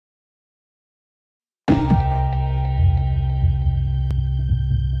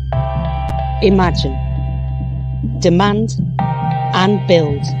Imagine, demand and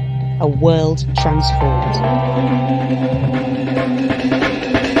build a world transformed.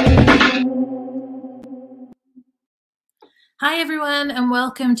 Hi everyone and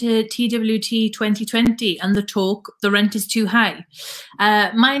welcome to TWT 2020 and the talk, The Rent is Too High.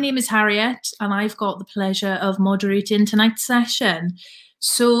 My name is Harriet and I've got the pleasure of moderating tonight's session.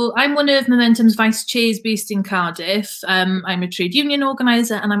 So I'm one of Momentum's vice chairs based in Cardiff. I'm a trade union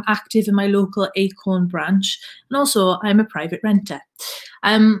organiser and I'm active in my local Acorn branch, and also I'm a private renter.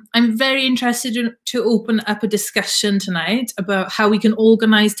 I'm very interested to open up a discussion tonight about how we can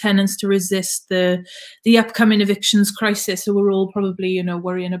organise tenants to resist the upcoming evictions crisis that we're all probably,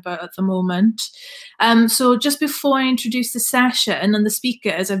 worrying about at the moment. So just before I introduce the session and the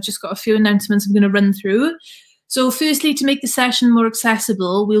speakers, I've just got a few announcements I'm going to run through. So firstly, to make the session more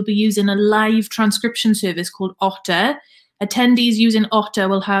accessible, we'll be using a live transcription service called Otter. Attendees using Otter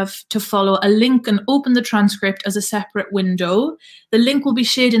will have to follow a link and open the transcript as a separate window. The link will be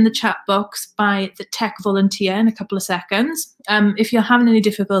shared in the chat box by the tech volunteer in a couple of seconds. If you're having any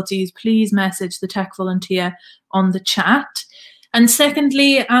difficulties, please message the tech volunteer on the chat. And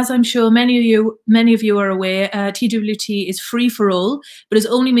secondly, as I'm sure many of you are aware, TWT is free for all, but is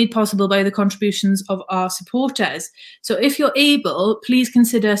only made possible by the contributions of our supporters. So if you're able, please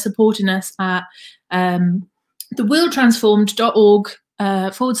consider supporting us at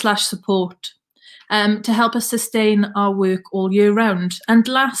theworldtransformed.org/support to help us sustain our work all year round. And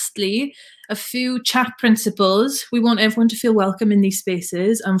lastly, a few chat principles. We want everyone to feel welcome in these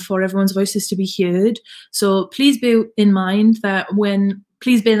spaces and for everyone's voices to be heard. So please bear that in mind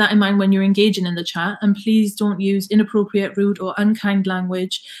when you're engaging in the chat, and please don't use inappropriate, rude or unkind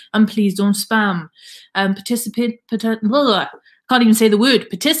language, and please don't spam. Can't even say the word.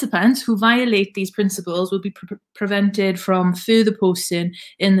 Participants who violate these principles will be prevented from further posting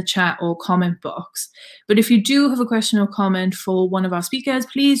in the chat or comment box. But if you do have a question or comment for one of our speakers,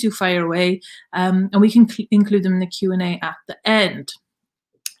 please do fire away, and we can include them in the Q&A at the end.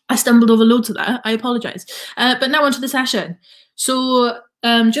 I stumbled over loads of that. I apologise. But now on to the session. So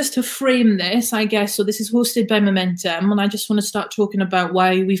just to frame this, I guess, so this is hosted by Momentum, and I just want to start talking about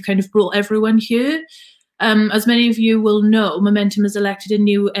why we've kind of brought everyone here. As many of you will know, Momentum has elected a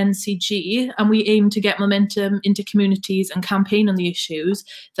new NCG, and we aim to get Momentum into communities and campaign on the issues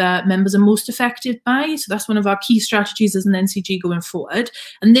that members are most affected by. So that's one of our key strategies as an NCG going forward.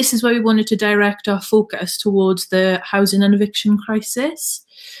 And this is where we wanted to direct our focus towards the housing and eviction crisis.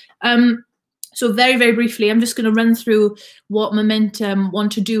 So very, very briefly, I'm just going to run through what Momentum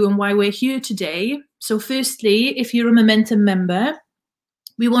want to do and why we're here today. So firstly, if you're a Momentum member,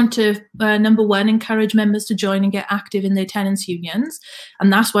 we want to, number one, encourage members to join and get active in their tenants' unions.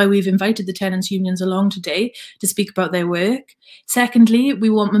 And that's why we've invited the tenants' unions along today to speak about their work. Secondly,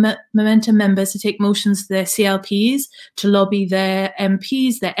 we want Momentum members to take motions to their CLPs, to lobby their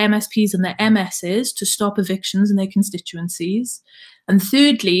MPs, their MSPs and their MSs to stop evictions in their constituencies. And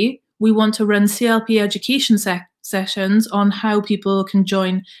thirdly, we want to run CLP education sessions on how people can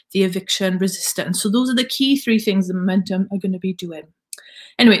join the eviction resistance. So those are the key three things that Momentum are going to be doing.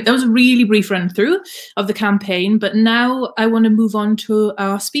 Anyway, that was a really brief run through of the campaign, but now I want to move on to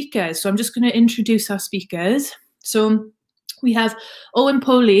our speakers. So I'm just going to introduce our speakers. So we have Owen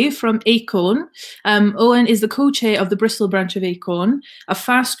Polley from Acorn. Owen is the co-chair of the Bristol branch of Acorn, a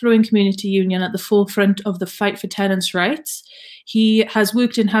fast-growing community union at the forefront of the fight for tenants' rights. He has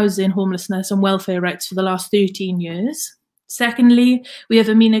worked in housing, homelessness and welfare rights for the last 13 years. Secondly, we have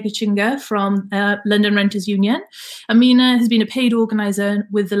Amina Gichinga from London Renters Union. Amina has been a paid organiser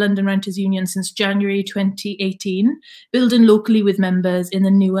with the London Renters Union since January 2018, building locally with members in the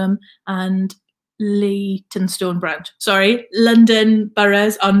Newham and Leytonstone branch. Sorry, London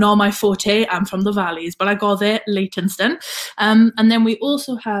boroughs are not my forte. I'm from the valleys, but I got there, Leytonstone. And then we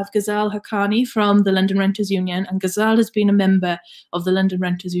also have Ghazal Haqani from the London Renters Union, and Ghazal has been a member of the London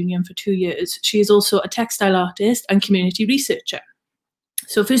Renters Union for 2 years. She is also a textile artist and community researcher.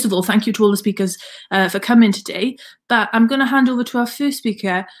 So first of all, thank you to all the speakers for coming today, but I'm going to hand over to our first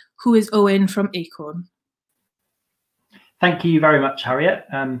speaker, who is Owen from Acorn. Thank you very much, Harriet,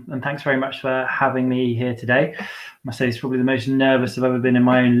 and thanks very much for having me here today. I must say it's probably the most nervous I've ever been in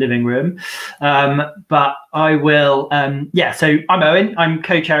my own living room, but I will, so I'm Owen. I'm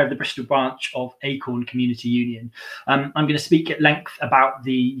co-chair of the Bristol branch of Acorn Community Union. I'm going to speak at length about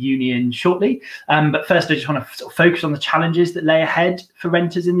the union shortly, but first I just want to sort of focus on the challenges that lay ahead for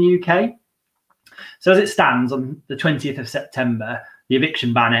renters in the UK. So as it stands on the 20th of September, the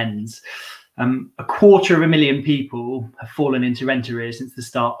eviction ban ends. 250,000 people have fallen into rent arrears since the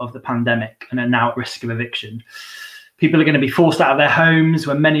start of the pandemic and are now at risk of eviction. People are going to be forced out of their homes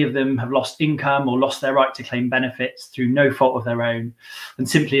when many of them have lost income or lost their right to claim benefits through no fault of their own, and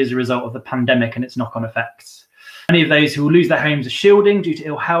simply as a result of the pandemic and its knock-on effects. Many of those who will lose their homes are shielding due to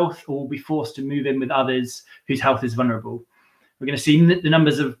ill health or will be forced to move in with others whose health is vulnerable. We're going to see the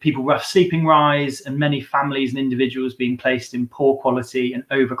numbers of people rough sleeping rise, and many families and individuals being placed in poor quality and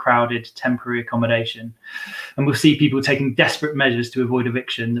overcrowded temporary accommodation. And we'll see people taking desperate measures to avoid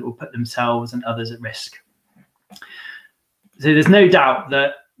eviction that will put themselves and others at risk. So there's no doubt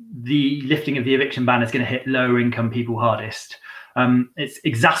that the lifting of the eviction ban is going to hit lower income people hardest. It's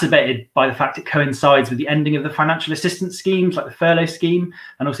exacerbated by the fact it coincides with the ending of the financial assistance schemes like the furlough scheme,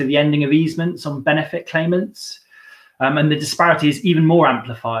 and also the ending of easements on benefit claimants. And the disparity is even more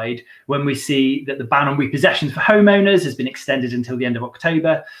amplified when we see that the ban on repossessions for homeowners has been extended until the end of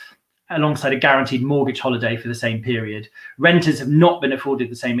October, alongside a guaranteed mortgage holiday for the same period. Renters have not been afforded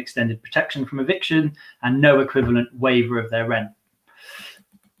the same extended protection from eviction and no equivalent waiver of their rent.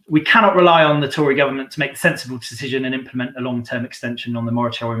 We cannot rely on the Tory government to make a sensible decision and implement a long-term extension on the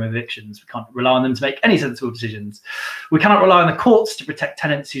moratorium of evictions. We can't rely on them to make any sensible decisions. We cannot rely on the courts to protect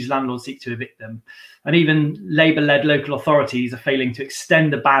tenants whose landlords seek to evict them. And even Labour-led local authorities are failing to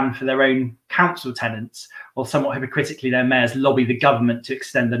extend the ban for their own council tenants, while somewhat hypocritically their mayors lobby the government to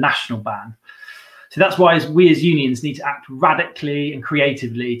extend the national ban. So that's why we as unions need to act radically and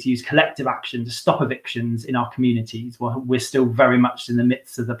creatively to use collective action to stop evictions in our communities while we're still very much in the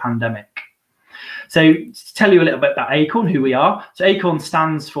midst of the pandemic. So to tell you a little bit about ACORN, who we are. So ACORN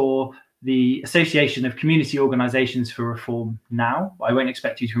stands for the Association of Community Organisations for Reform Now. I won't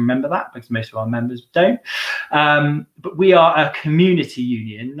expect you to remember that because most of our members don't. But we are a community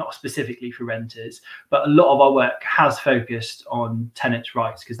union, not specifically for renters, but a lot of our work has focused on tenants'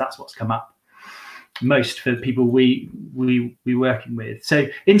 rights because that's what's come up most for the people we working with. So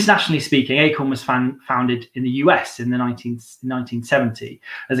internationally speaking, ACORN was founded in the US in the 1970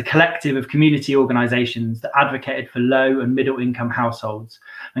 as a collective of community organisations that advocated for low and middle income households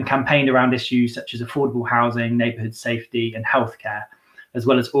and campaigned around issues such as affordable housing, neighbourhood safety and healthcare, as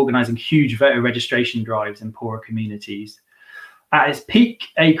well as organising huge voter registration drives in poorer communities. At its peak,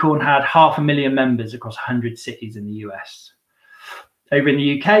 ACORN had 500,000 members across 100 cities in the US. Over in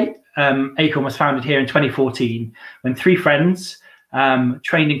the UK, ACORN was founded here in 2014 when three friends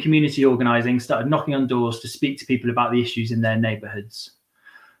trained in community organising started knocking on doors to speak to people about the issues in their neighbourhoods.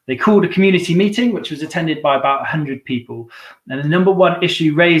 They called a community meeting, which was attended by about 100 people. And the number one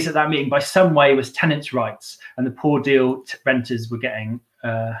issue raised at that meeting by some way was tenants' rights and the poor deal renters were getting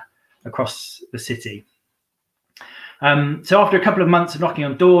across the city. So after a couple of months of knocking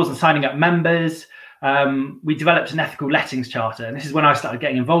on doors and signing up members, we developed an ethical lettings charter. And this is when I started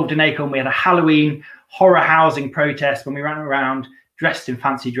getting involved in ACORN. We had a Halloween horror housing protest when we ran around dressed in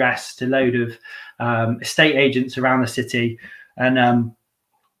fancy dress to a load of estate agents around the city. And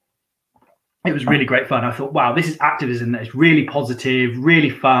it was really great fun. I thought, wow, this is activism that is really positive, really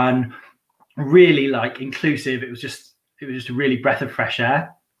fun, really like inclusive. It was just a really breath of fresh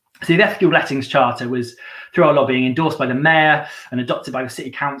air. So the Ethical Lettings Charter was, through our lobbying, endorsed by the Mayor and adopted by the City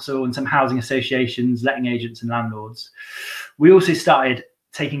Council and some housing associations, letting agents and landlords. We also started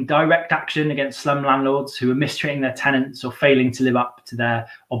taking direct action against slum landlords who were mistreating their tenants or failing to live up to their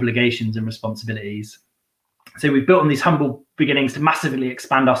obligations and responsibilities. So we've built on these humble beginnings to massively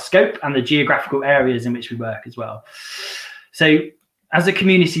expand our scope and the geographical areas in which we work as well. So as a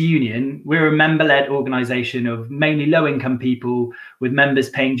community union, we're a member-led organisation of mainly low-income people with members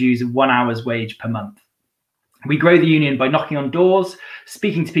paying dues of 1 hour's wage per month. We grow the union by knocking on doors,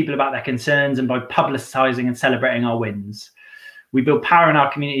 speaking to people about their concerns, and by publicising and celebrating our wins. We build power in our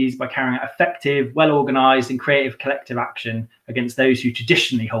communities by carrying out effective, well-organised and creative collective action against those who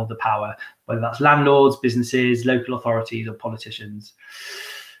traditionally hold the power, whether that's landlords, businesses, local authorities or politicians.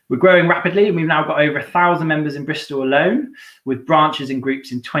 We're growing rapidly, and we've now got over 1,000 members in Bristol alone, with branches and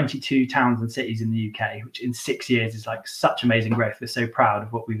groups in 22 towns and cities in the UK, which in 6 years is like such amazing growth. We're so proud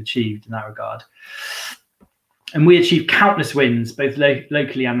of what we've achieved in that regard. And we achieve countless wins, both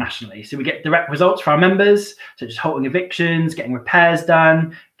locally and nationally. So we get direct results for our members, such as halting evictions, getting repairs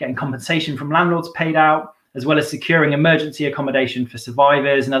done, getting compensation from landlords paid out, as well as securing emergency accommodation for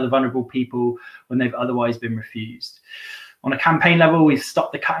survivors and other vulnerable people when they've otherwise been refused. On a campaign level, we've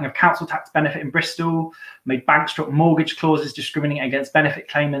stopped the cutting of council tax benefit in Bristol, made banks drop mortgage clauses discriminating against benefit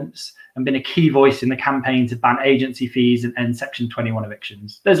claimants, and been a key voice in the campaign to ban agency fees and end Section 21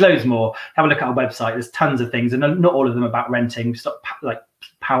 evictions. There's loads more. Have a look at our website. There's tons of things, and not all of them about renting. We've stopped like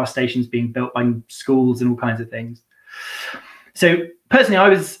power stations being built by schools and all kinds of things. So personally, I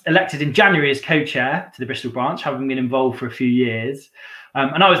was elected in January as co-chair to the Bristol branch, having been involved for a few years.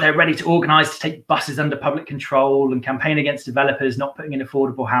 And I was there ready to organise to take buses under public control and campaign against developers not putting in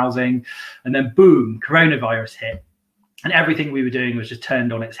affordable housing. And then boom, coronavirus hit. And everything we were doing was just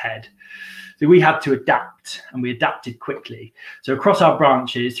turned on its head. So we had to adapt, and we adapted quickly. So across our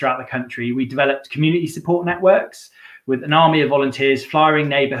branches throughout the country, we developed community support networks with an army of volunteers flyering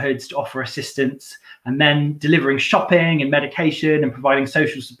neighbourhoods to offer assistance, and then delivering shopping and medication and providing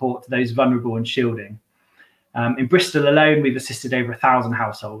social support to those vulnerable and shielding. In Bristol alone, we've assisted over 1,000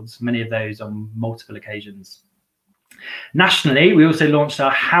 households, many of those on multiple occasions. Nationally, we also launched our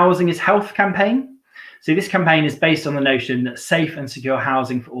Housing is Health campaign. So this campaign is based on the notion that safe and secure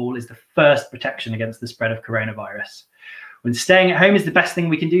housing for all is the first protection against the spread of coronavirus. When staying at home is the best thing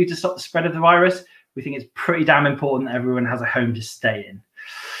we can do to stop the spread of the virus, we think it's pretty damn important that everyone has a home to stay in.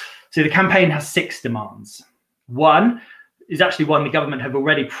 So the campaign has 6 demands. One is actually one the government have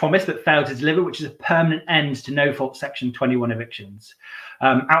already promised but failed to deliver, which is a permanent end to no-fault Section 21 evictions.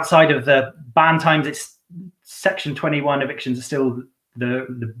 Outside of the ban times, it's Section 21 evictions are still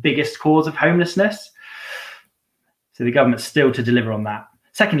the biggest cause of homelessness. So the government's still to deliver on that.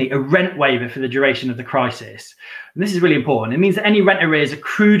 Secondly, a rent waiver for the duration of the crisis. And this is really important. It means that any rent arrears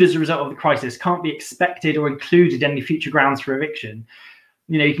accrued as a result of the crisis can't be expected or included in any future grounds for eviction.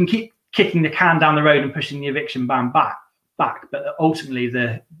 You know, you can keep kicking the can down the road and pushing the eviction ban back, but ultimately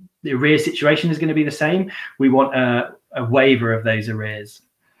the arrears situation is going to be the same. We want a waiver of those arrears.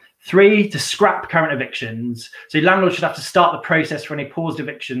 3, to scrap current evictions. So landlords should have to start the process for any paused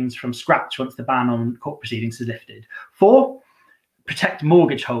evictions from scratch once the ban on court proceedings is lifted. 4, protect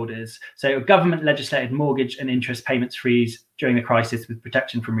mortgage holders. So a government legislated mortgage and interest payments freeze during the crisis with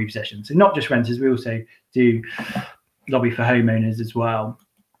protection from repossession. So not just renters, we also do lobby for homeowners as well.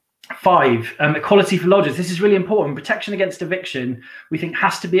 5, equality for lodgers. This is really important. Protection against eviction, we think,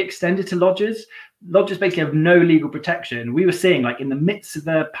 has to be extended to lodgers. Lodgers basically have no legal protection. We were seeing, like, in the midst of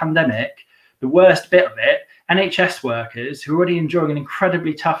the pandemic, the worst bit of it, NHS workers who are already enjoying an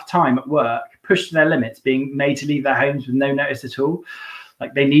incredibly tough time at work, pushed to their limits, being made to leave their homes with no notice at all.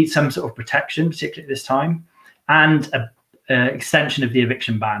 Like, they need some sort of protection, particularly at this time, and a extension of the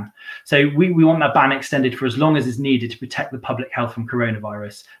eviction ban. So we want that ban extended for as long as is needed to protect the public health from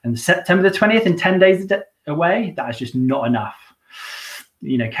coronavirus. And September the 20th, in 10 days away, that is just not enough.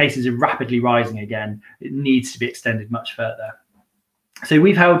 You know, cases are rapidly rising again. It needs to be extended much further. So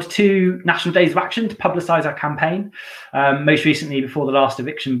we've held 2 national days of action to publicise our campaign. Most recently, before the last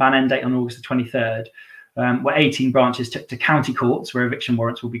eviction ban end date on August the 23rd, where 18 branches took to county courts where eviction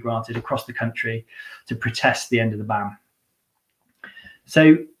warrants will be granted across the country to protest the end of the ban.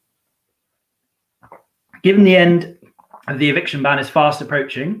 So, given the end of the eviction ban is fast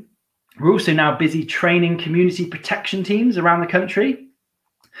approaching, we're also now busy training community protection teams around the country.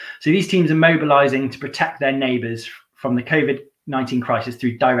 So these teams are mobilising to protect their neighbours from the COVID-19 crisis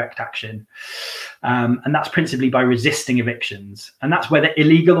through direct action. And that's principally by resisting evictions. And that's whether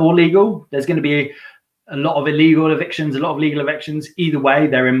illegal or legal. There's going to be a lot of illegal evictions, a lot of legal evictions. Either way,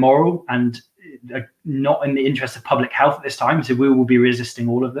 they're immoral and not in the interest of public health at this time, so we will be resisting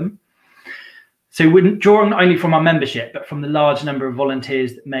all of them. So we're drawing not only from our membership, but from the large number of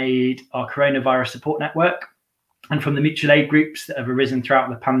volunteers that made our coronavirus support network and from the mutual aid groups that have arisen throughout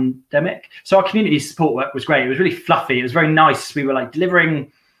the pandemic. So our community support work was great. It was really fluffy. It was very nice. We were like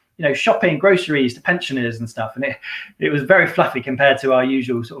delivering, you know, shopping, groceries to pensioners and stuff. And it was very fluffy compared to our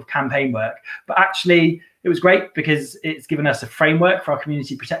usual sort of campaign work. But actually, it was great because it's given us a framework for our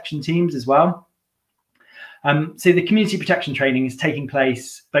community protection teams as well. So the community protection training is taking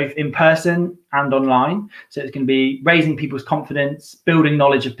place both in person and online. So it's going to be raising people's confidence, building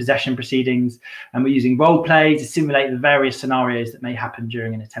knowledge of possession proceedings, and we're using role play to simulate the various scenarios that may happen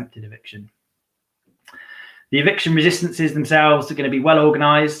during an attempted eviction. The eviction resistances themselves are going to be well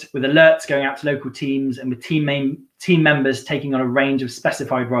organised, with alerts going out to local teams and with team members taking on a range of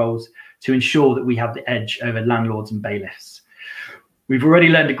specified roles to ensure that we have the edge over landlords and bailiffs. We've already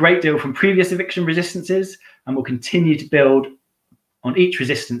learned a great deal from previous eviction resistances, and we'll continue to build on each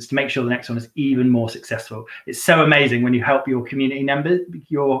resistance to make sure the next one is even more successful. It's so amazing when you help your community members,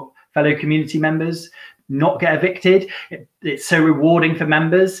 your fellow community members, not get evicted. It's so rewarding for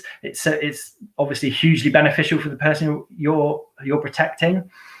members. It's obviously hugely beneficial for the person you're protecting.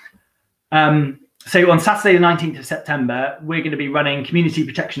 So on Saturday, the 19th of September, we're going to be running community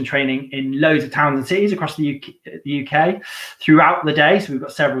protection training in loads of towns and cities across the UK throughout the day. So we've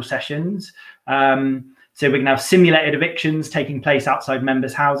got several sessions. So we're going to have simulated evictions taking place outside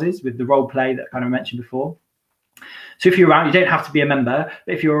members' houses with the role play that I kind of mentioned before. So if you're around, you don't have to be a member,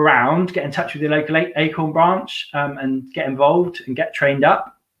 but if you're around, get in touch with your local Acorn branch and get involved and get trained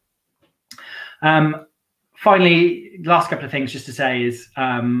up. Finally, last couple of things just to say is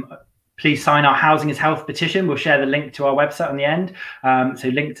please sign our Housing is Health petition. We'll share the link to our website on the end. So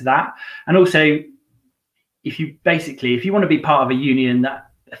link to that. And also, if you want to be part of a union that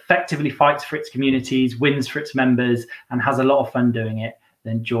effectively fights for its communities, wins for its members, and has a lot of fun doing it,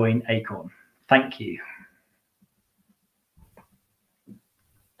 then join Acorn. Thank you.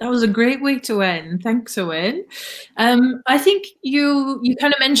 That was a great way to end. Thanks, Owen. I think you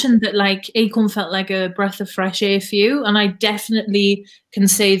kind of mentioned that like Acorn felt like a breath of fresh air for you, and I definitely can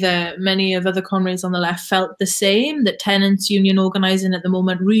say that many of other comrades on the left felt the same, that tenants union organising at the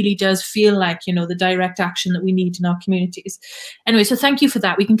moment really does feel like, you know, the direct action that we need in our communities. Anyway, so thank you for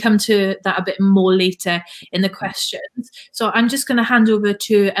that. We can come to that a bit more later in the questions. So I'm just going to hand over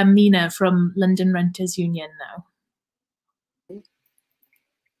to Amina from London Renters Union now.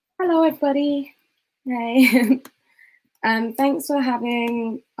 Hello, everybody. Hey. Thanks for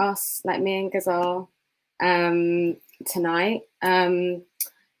having us, like me and Ghazal, tonight.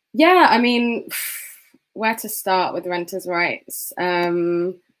 Yeah, I mean, where to start with renters' rights?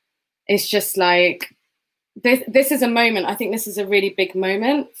 It's just like, this is a moment, I think this is a really big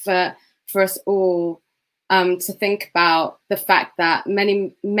moment for us all to think about the fact that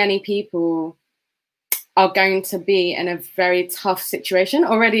many people are going to be in a very tough situation,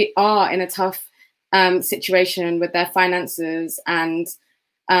 already are in a tough situation with their finances, and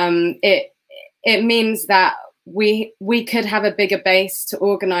it means that we could have a bigger base to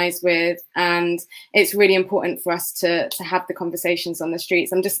organize with, and it's really important for us to have the conversations on the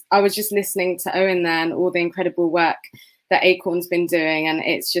streets. I was just listening to Owen there and all the incredible work that Acorn's been doing, and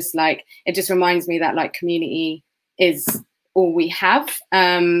it's just like, it just reminds me that like community is all we have,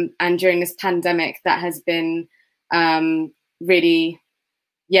 and during this pandemic that has been really,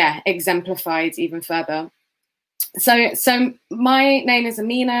 yeah, exemplified even further. So my name is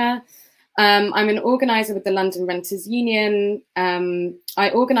Amina. I'm an organizer with the London Renters Union. I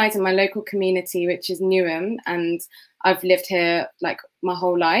organize in my local community, which is Newham, and I've lived here like my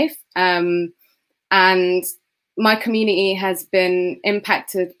whole life. And my community has been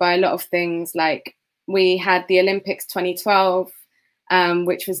impacted by a lot of things. Like, we had the Olympics 2012,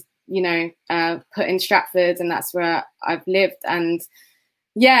 which was, you know, put in Stratford, and that's where I've lived. And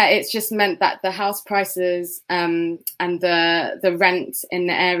yeah, it's just meant that the house prices and the rent in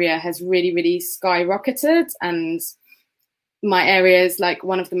the area has really, really skyrocketed. And my area is like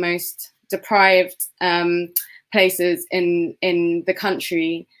one of the most deprived places in the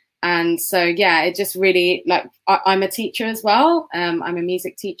country. And so, yeah, it just really, like, I'm a teacher as well. I'm a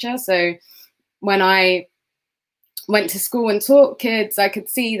music teacher. So when I went to school and taught kids, I could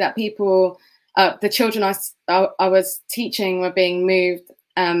see that people, the children I was teaching were being moved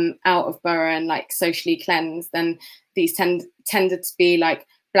out of borough and like socially cleansed. And these tended to be like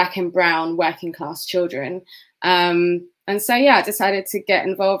black and brown working class children. And so, yeah, I decided to get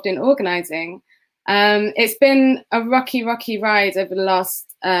involved in organising. It's been a rocky ride over the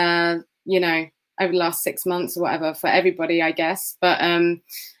last, you know, over the last 6 months or whatever for everybody, I guess. But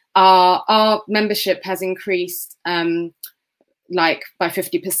our membership has increased like by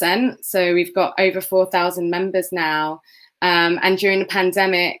 50%. So we've got over 4,000 members now. And during the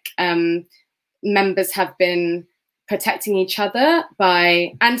pandemic, members have been protecting each other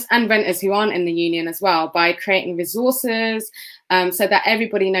by, and renters who aren't in the union as well, by creating resources so that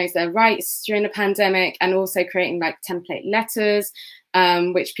everybody knows their rights during the pandemic, and also creating like template letters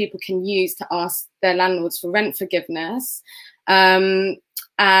which people can use to ask their landlords for rent forgiveness.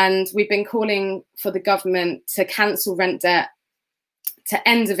 And we've been calling for the government to cancel rent debt, to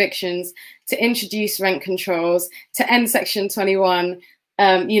end evictions, to introduce rent controls, to end Section 21.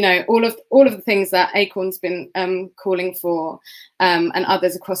 You know, all of the things that Acorn's been calling for, and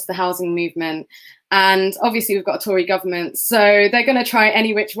others across the housing movement. And obviously we've got a Tory government, so they're going to try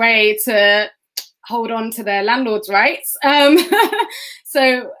any which way to hold on to their landlords' rights.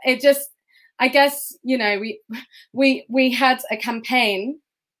 So it just, I guess, you know, we had a campaign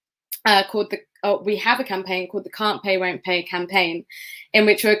called we have a campaign called the Can't Pay Won't Pay campaign, in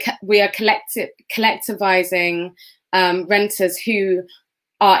which we are collectivizing renters who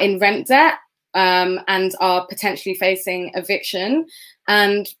are in rent debt and are potentially facing eviction.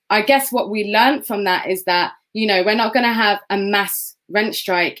 And I guess what we learned from that is that, you know, we're not going to have a mass rent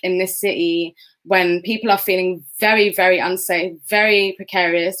strike in this city when people are feeling very, very unsafe, very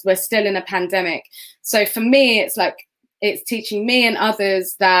precarious. We're still in a pandemic. So for me, it's like, it's teaching me and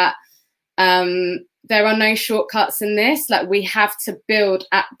others that there are no shortcuts in this. Like, we have to build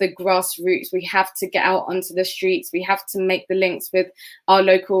at the grassroots. We have to get out onto the streets. We have to make the links with our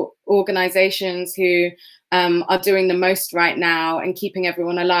local organizations who are doing the most right now and keeping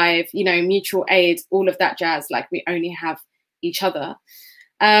everyone alive, you know, mutual aid, all of that jazz, like we only have each other.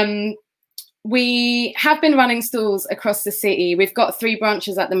 We have been running stalls across the city. We've got 3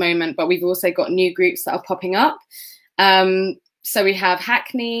 branches at the moment, but we've also got new groups that are popping up. So we have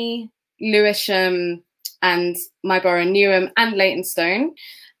Hackney, Lewisham, and my borough, Newham, and Leytonstone.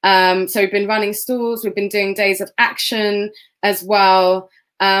 So we've been running stalls, we've been doing days of action as well.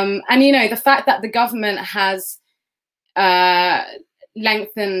 And, you know, the fact that the government has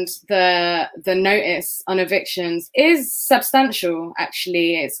lengthened the notice on evictions is substantial,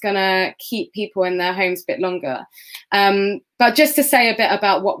 actually. It's going to keep people in their homes a bit longer. But just to say a bit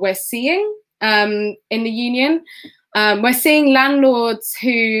about what we're seeing in the union, we're seeing landlords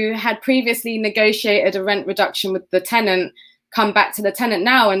who had previously negotiated a rent reduction with the tenant come back to the tenant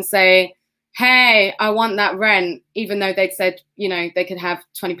now and say, hey, I want that rent, even though they'd said, you know, they could have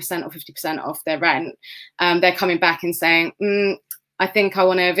 20% or 50% off their rent. They're coming back and saying, I think I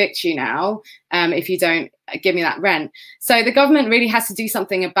want to evict you now if you don't give me that rent. So the government really has to do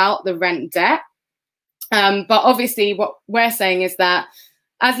something about the rent debt. But obviously what we're saying is that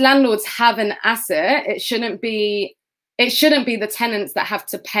as landlords have an asset, it shouldn't be the tenants that have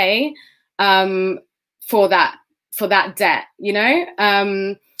to pay for that debt, you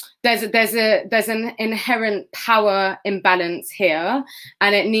know? There's an inherent power imbalance here,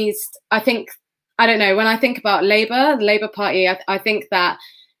 and it needs, I don't know, when I think about Labour, the Labour Party, I think that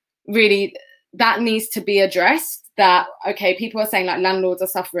really that needs to be addressed, that, okay, people are saying like landlords are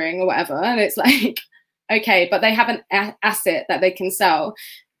suffering or whatever, and it's like, okay, but they have an asset that they can sell.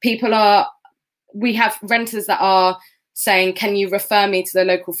 We have renters that are saying, can you refer me to the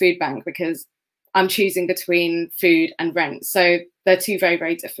local food bank because I'm choosing between food and rent. So they're 2 very,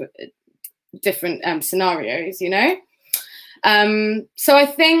 very different scenarios, you know? So I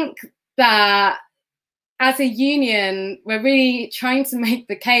think that as a union, we're really trying to make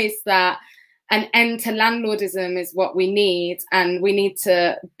the case that an end to landlordism is what we need, and we need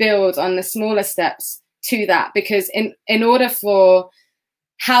to build on the smaller steps to that, because in order for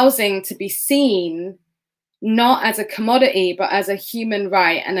housing to be seen not as a commodity, but as a human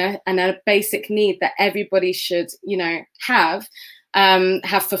right and a basic need that everybody should, you know, have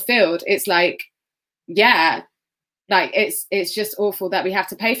fulfilled. It's like, yeah, like it's just awful that we have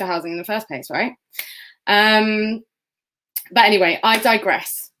to pay for housing in the first place, right? But anyway, I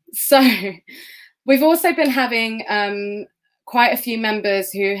digress. So we've also been having quite a few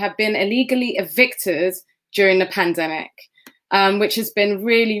members who have been illegally evicted during the pandemic, which has been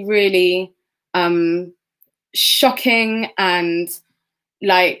really, really shocking. And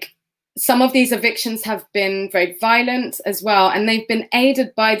like, some of these evictions have been very violent as well, and they've been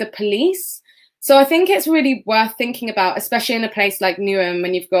aided by the police. So I think it's really worth thinking about, especially in a place like Newham,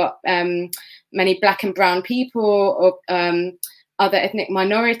 when you've got many Black and brown people or other ethnic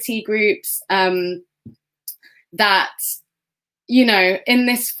minority groups, that, you know, in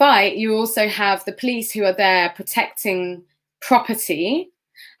this fight, you also have the police who are there protecting property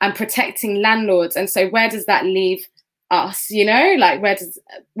and protecting landlords. And so where does that leave us, you know, like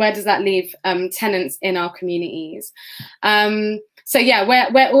where does that leave tenants in our communities? So yeah,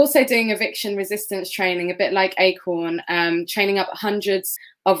 we're also doing eviction resistance training, a bit like Acorn, training up hundreds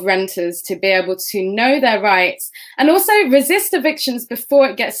of renters to be able to know their rights and also resist evictions before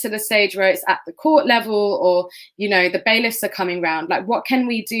it gets to the stage where it's at the court level or, you know, the bailiffs are coming round. Like, what can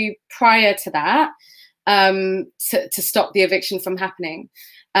we do prior to that to stop the eviction from happening?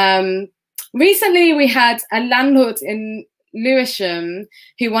 Recently, we had a landlord in Lewisham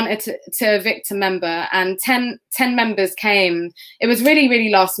who wanted to evict a member, and 10 members came. It was really, really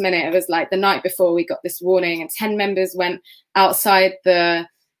last minute. It was like the night before we got this warning, and 10 members went outside the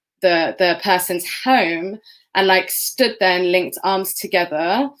person's home and like stood there and linked arms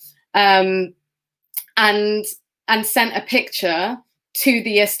together, and sent a picture to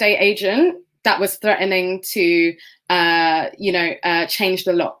the estate agent that was threatening to change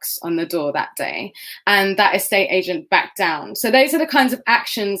the locks on the door that day, and that estate agent backed down. So those are the kinds of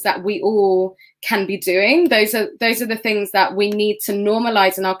actions that we all can be doing. Those are the things that we need to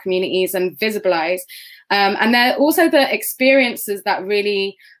normalize in our communities and visibilize. And they're also the experiences that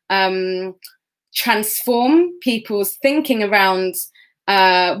really transform people's thinking around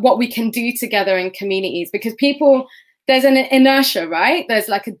what we can do together in communities, because there's an inertia, right? There's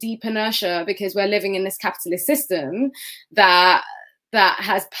like a deep inertia because we're living in this capitalist system that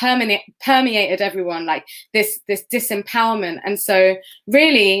has permeated everyone, like this disempowerment. And so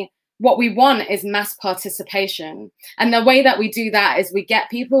really what we want is mass participation. And the way that we do that is we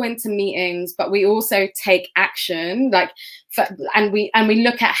get people into meetings, but we also take action, and we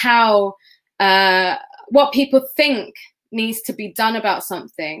look at how what people think needs to be done about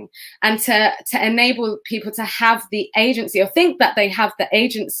something, and to enable people to have the agency, or think that they have the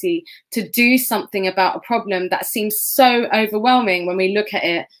agency to do something about a problem that seems so overwhelming when we look at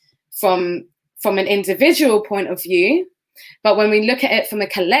it from an individual point of view. But when we look at it from a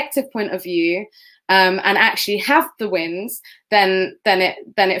collective point of view, and actually have the wins, then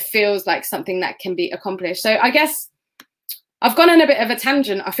it feels like something that can be accomplished. So I guess I've gone on a bit of a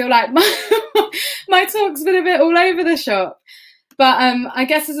tangent. I feel like my talk's been a bit all over the shop. But I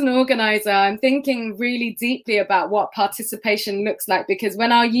guess as an organizer, I'm thinking really deeply about what participation looks like, because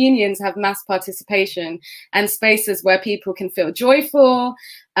when our unions have mass participation and spaces where people can feel joyful,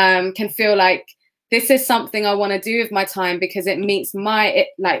 can feel like this is something I want to do with my time because it meets my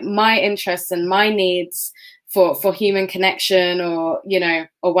interests and my needs for human connection, or, you know,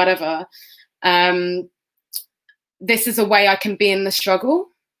 or whatever. This is a way I can be in the struggle,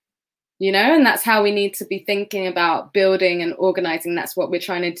 you know, and that's how we need to be thinking about building and organizing. That's what we're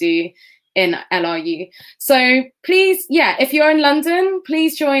trying to do in LRU. So please, yeah, if you're in London,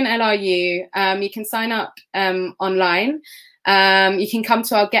 please join LRU. You can sign up online. You can come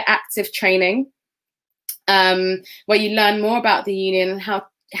to our Get Active training, where you learn more about the union and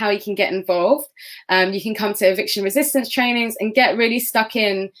how you can get involved. You can come to eviction resistance trainings and get really stuck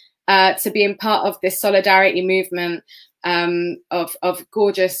in to being part of this solidarity movement of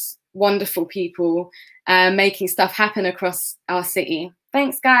gorgeous, wonderful people making stuff happen across our city.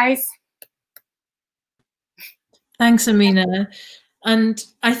 Thanks, guys. Thanks, Amina. And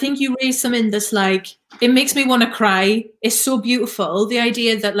I think you raised something that's like, it makes me want to cry. It's so beautiful. The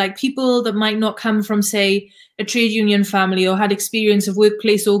idea that like people that might not come from, say, a trade union family or had experience of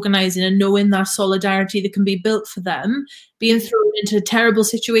workplace organizing and knowing that solidarity that can be built for them, being thrown into a terrible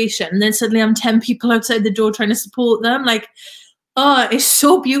situation. And then suddenly I'm 10 people outside the door trying to support them. Like, oh, it's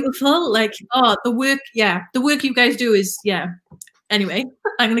so beautiful. Like, oh, the work you guys do is, yeah. Anyway,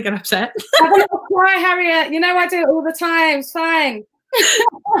 I'm going to get upset. I'm going to cry, Harriet. You know I do it all the time. It's fine.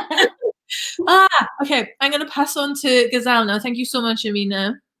 Okay. I'm going to pass on to Ghazal now. Thank you so much,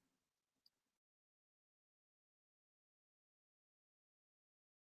 Amina.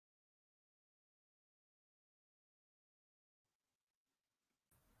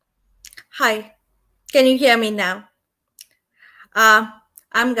 Hi, can you hear me now?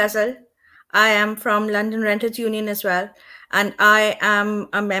 I'm Ghazal. I am from London Renters Union as well, and I am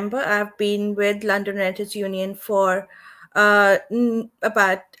a member. I've been with London Renters Union for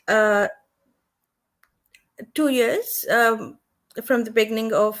about 2 years, from the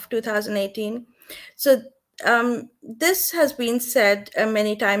beginning of 2018. So this has been said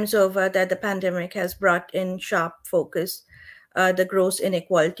many times over, that the pandemic has brought in sharp focus the gross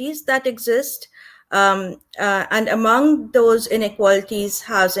inequalities that exist. And among those inequalities,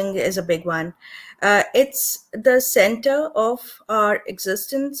 housing is a big one. It's the center of our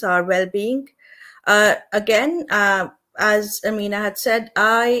existence, our well-being. Again, as Amina had said,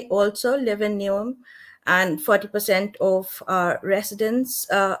 I also live in Newham, and 40% of our residents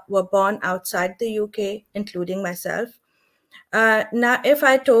were born outside the UK, including myself. Now, if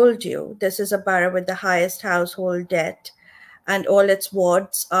I told you this is a borough with the highest household debt, and all its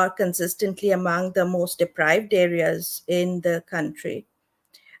wards are consistently among the most deprived areas in the country,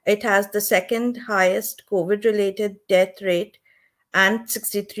 it has the second highest COVID-related death rate, and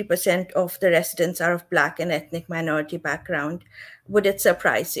 63% of the residents are of Black and ethnic minority background. Would it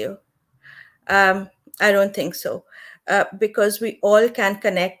surprise you? I don't think so, because we all can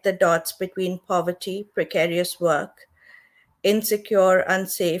connect the dots between poverty, precarious work, insecure,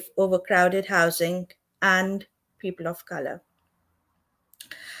 unsafe, overcrowded housing, and people of color.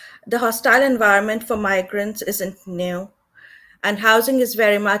 The hostile environment for migrants isn't new, and housing is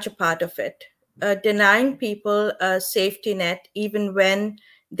very much a part of it. Denying people a safety net, even when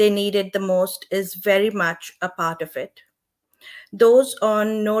they need it the most, is very much a part of it. Those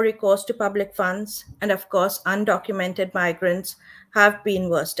on no recourse to public funds, and of course, undocumented migrants, have been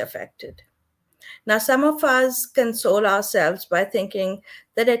worst affected. Now, some of us console ourselves by thinking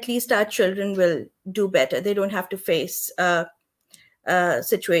that at least our children will do better. They don't have to face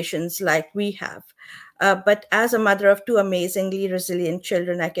situations like we have. But as a mother of two amazingly resilient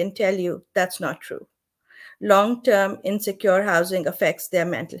children, I can tell you that's not true. Long-term insecure housing affects their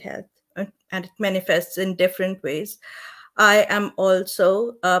mental health, and it manifests in different ways. I am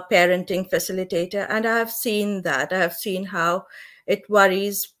also a parenting facilitator, and I have seen that. I have seen how it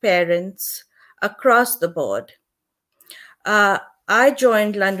worries parents across the board. I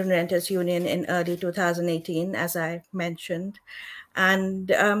joined London Renters Union in early 2018, as I mentioned.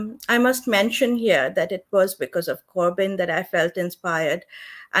 And I must mention here that it was because of Corbyn that I felt inspired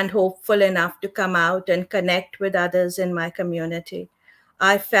and hopeful enough to come out and connect with others in my community.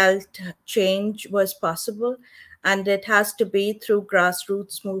 I felt change was possible, and it has to be through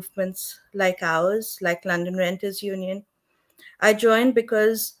grassroots movements like ours, like London Renters Union. I joined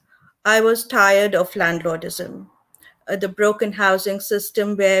because I was tired of landlordism, the broken housing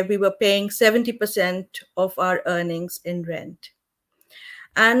system where we were paying 70% of our earnings in rent.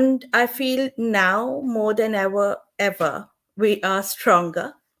 And I feel now more than ever, we are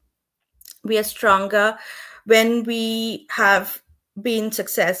stronger. We are stronger when we have been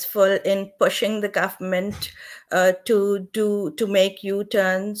successful in pushing the government to make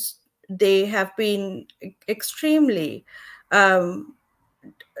U-turns. They have been extremely, I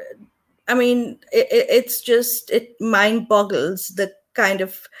mean, it mind boggles the kind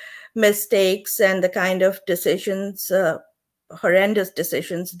of mistakes and the kind of decisions, horrendous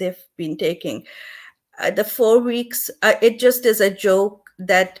decisions they've been taking. The 4 weeks, it just is a joke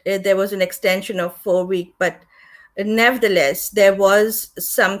that there was an extension of 4 weeks, but nevertheless, there was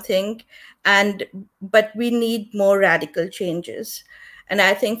something, but we need more radical changes. And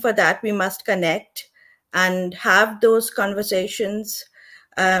I think for that, we must connect and have those conversations.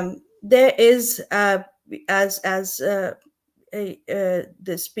 There is, as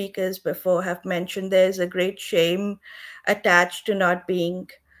the speakers before have mentioned, there's a great shame attached to not being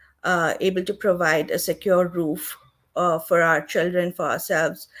able to provide a secure roof for our children, for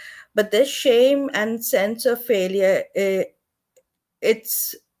ourselves. But this shame and sense of failure, it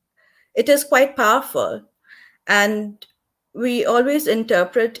is quite powerful. And we always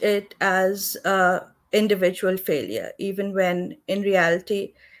interpret it as individual failure, even when in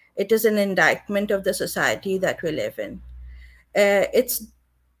reality, it is an indictment of the society that we live in. It's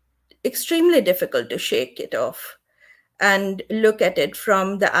extremely difficult to shake it off and look at it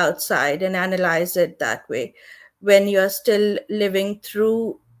from the outside and analyze it that way when you're still living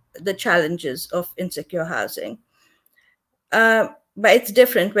through the challenges of insecure housing. But it's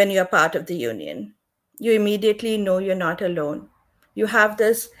different when you're part of the union. You immediately know you're not alone. You have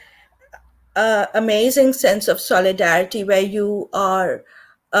this amazing sense of solidarity where you are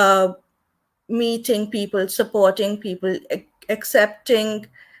meeting people, supporting people, accepting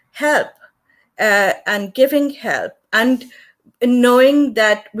help and giving help, and knowing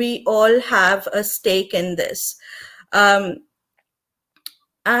that we all have a stake in this. So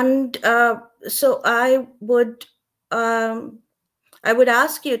I would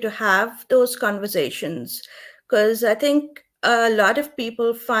ask you to have those conversations, because I think a lot of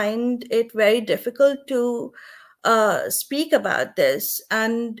people find it very difficult to speak about this,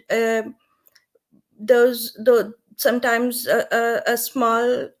 and sometimes a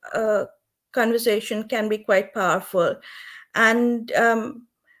small conversation can be quite powerful. And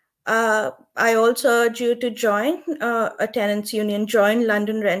I also urge you to join a tenants union, join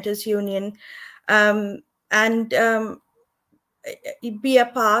London Renters Union, and be a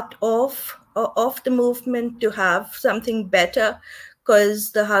part of the movement to have something better,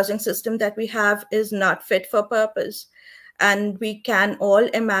 because the housing system that we have is not fit for purpose. And we can all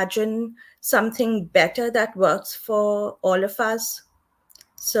imagine something better that works for all of us.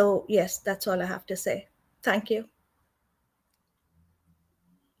 So yes, that's all I have to say. Thank you.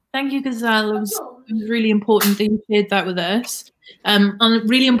 Thank you, Ghazal. It was really important that you shared that with us. And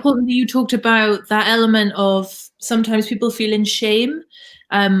really important that you talked about that element of sometimes people feeling shame.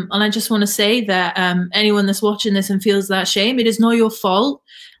 And I just want to say that anyone that's watching this and feels that shame, it is not your fault.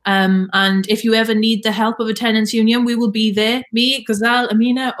 And if you ever need the help of a tenants union, we will be there. Me, Ghazal,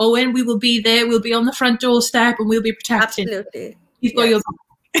 Amina, Owen, we will be there. We'll be on the front doorstep and we'll be protecting. Absolutely. You've got your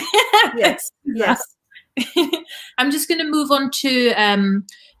yes. Yes. I'm just going to move on to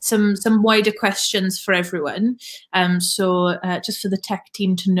some wider questions for everyone. So just for the tech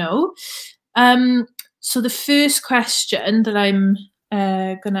team to know. So the first question that I'm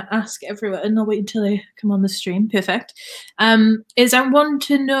going to ask everyone, I'll wait until they come on the stream, perfect, is I want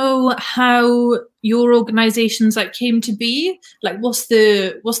to know how your organisations came to be, what's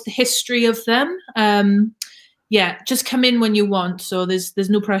the history of them. Yeah, just come in when you want, so there's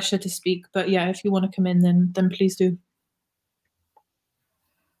no pressure to speak, but yeah, if you want to come in, then please do.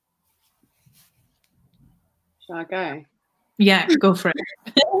 Shall I go? Yeah, go for it.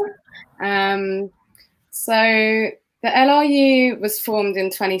 So the LRU was formed in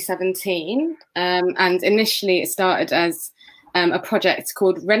 2017, and initially it started as a project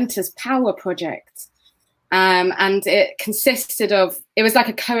called Renters Power Project. And it consisted of, it was like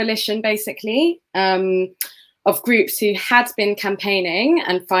a coalition basically, of groups who had been campaigning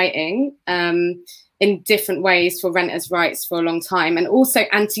and fighting in different ways for renters' rights for a long time, and also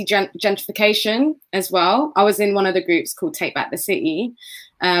anti-gentrification as well. I was in one of the groups called Take Back the City,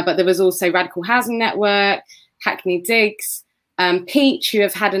 but there was also Radical Housing Network, Hackney Digs, Peach, who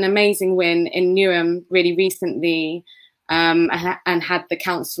have had an amazing win in Newham really recently, and had the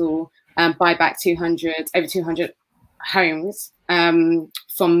council buy back over 200 homes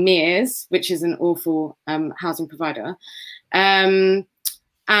from Mears, which is an awful housing provider.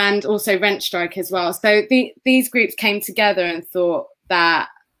 And also Rent Strike as well. So these groups came together and thought that,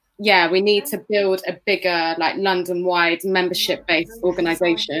 yeah, we need to build a bigger, like London-wide membership-based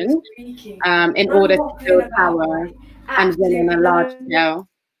organisation in order to build power and win on a large scale.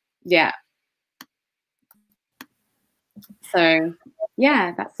 Yeah. So,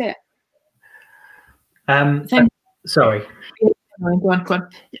 yeah, that's it. Sorry. Go on.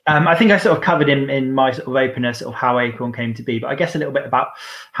 I think I sort of covered in my sort of openness sort of how Acorn came to be, but I guess a little bit about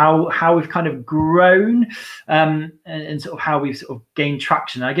how we've kind of grown and sort of how we've sort of gained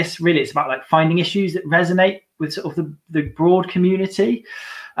traction. I guess really it's about like finding issues that resonate with sort of the broad community.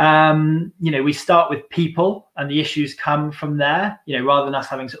 You know, we start with people and the issues come from there, you know, rather than us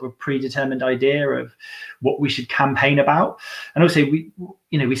having sort of a predetermined idea of what we should campaign about. And also we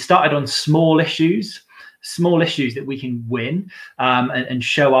started on small issues that we can win and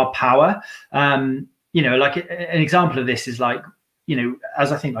show our power. You know, like an example of this is like, you know,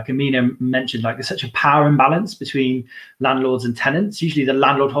 as I think like Amina mentioned, like there's such a power imbalance between landlords and tenants. Usually the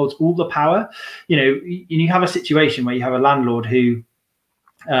landlord holds all the power. You know, you have a situation where you have a landlord who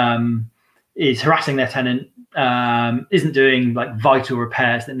is harassing their tenant, isn't doing like vital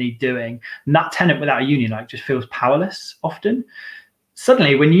repairs that need doing. And that tenant without a union like just feels powerless often.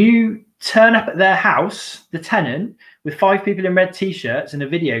 Suddenly when you turn up at their house, the tenant, with 5 people in red t-shirts and a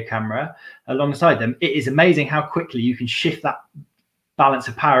video camera alongside them, it is amazing how quickly you can shift that balance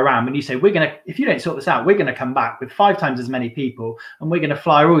of power around. When you say, if you don't sort this out, we're going to come back with 5 times as many people and we're going to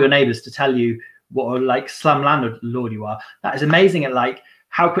fly all your neighbors to tell you what a like slum landlord you are. That is amazing at like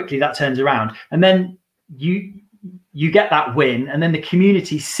how quickly that turns around. And then you get that win, and then the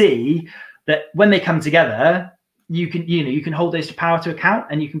community see that when they come together, you can hold those to power to account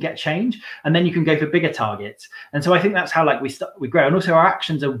and you can get change, and then you can go for bigger targets. And so I think that's how like we grow. And also our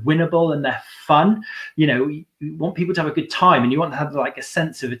actions are winnable and they're fun. You know, you want people to have a good time and you want to have like a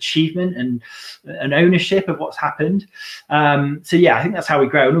sense of achievement and an ownership of what's happened. So yeah, I think that's how we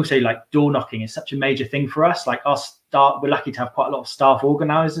grow. And also like door knocking is such a major thing for us. Like we're lucky to have quite a lot of staff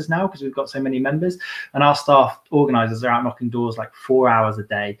organisers now because we've got so many members, and our staff organisers are out knocking doors like 4 hours a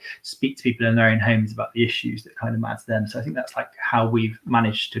day, speak to people in their own homes about the issues that kind of matter to them. So I think that's like how we've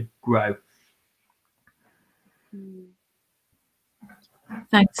managed to grow.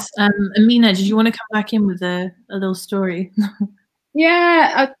 Thanks. Amina, did you want to come back in with a little story?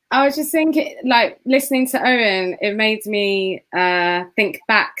 Yeah, I was just thinking, like listening to Owen, it made me think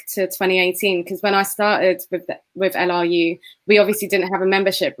back to 2018, because when I started with LRU, we obviously didn't have a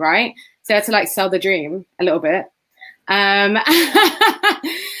membership, right? So I had to like sell the dream a little bit. And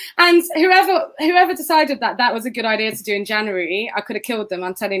whoever decided that was a good idea to do in January, I could have killed them,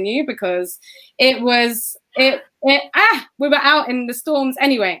 I'm telling you, because we were out in the storms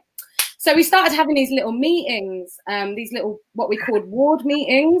anyway. So we started having these little meetings, these little, what we called ward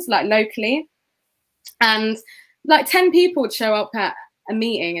meetings, like locally. And like 10 people would show up at a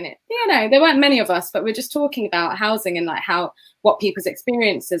meeting, and there weren't many of us, but we're just talking about housing and like what people's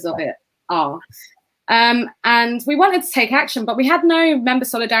experiences of it are. And we wanted to take action, but we had no member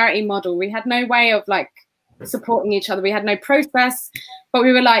solidarity model. We had no way of like supporting each other. We had no process, but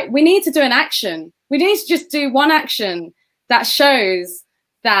we were like, we need to do an action. We need to just do one action that shows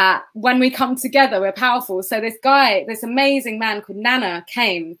that when we come together, we're powerful. So this amazing man called Nana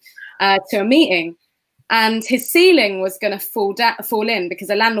came to a meeting, and his ceiling was going to fall in because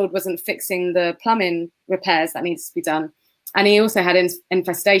the landlord wasn't fixing the plumbing repairs that needs to be done. And he also had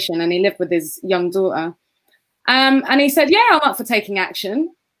infestation, and he lived with his young daughter. And he said, yeah, I'm up for taking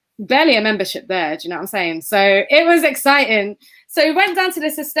action. Barely a membership there, do you know what I'm saying? So it was exciting. So we went down to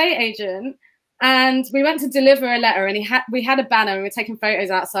this estate agent, and we went to deliver a letter, and we had a banner, and we were taking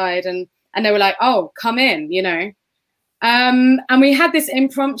photos outside, and they were like, oh, come in, you know. And we had this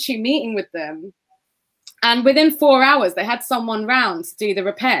impromptu meeting with them. And within 4 hours, they had someone round to do the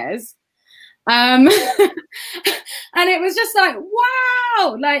repairs. And it was just like,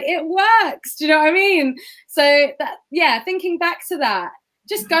 wow, like it works. Do you know what I mean? So thinking back to that,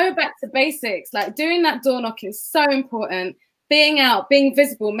 just go back to basics, like doing that door knocking is so important. Being out, being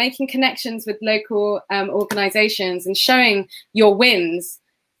visible, making connections with local organizations and showing your wins.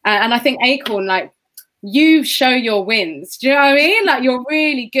 And I think Acorn, like you show your wins. Do you know what I mean? Like, you're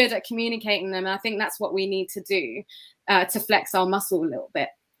really good at communicating them. And I think that's what we need to do to flex our muscle a little bit,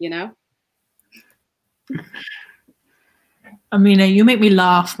 you know? Amina, you make me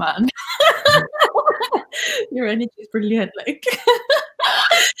laugh, man. Your energy is brilliant. Like,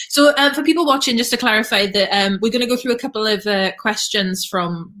 so for people watching, just to clarify that we're going to go through a couple of questions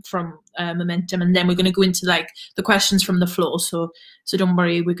from Momentum, and then we're going to go into like the questions from the floor. So don't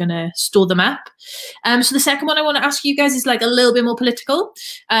worry, we're going to store them up. So the second one I want to ask you guys is like a little bit more political.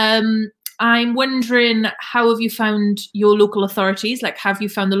 I'm wondering, how have you found your local authorities? Like, have you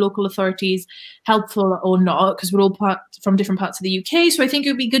found the local authorities helpful or not? Because we're all from different parts of the UK. So I think it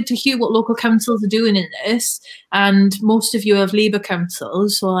would be good to hear what local councils are doing in this. And most of you have Labour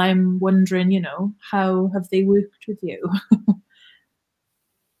councils. So I'm wondering, you know, how have they worked with you? Who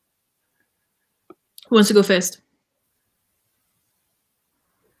wants to go first?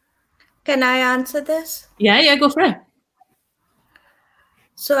 Can I answer this? Yeah, go for it.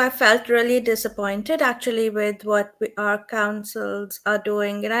 So I felt really disappointed actually with what our councils are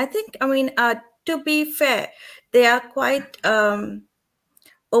doing. And I think, I mean, to be fair, they are quite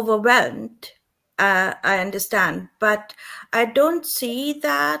overwhelmed, I understand. But I don't see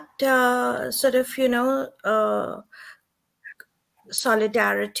that sort of, you know,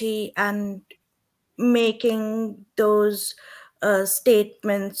 solidarity and making those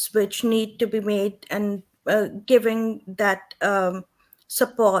statements which need to be made, and giving that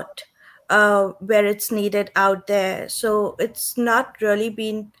support where it's needed out there. So it's not really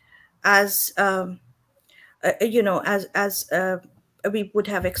been as you know, as we would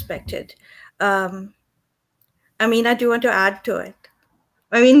have expected. I mean, I do want to add to it.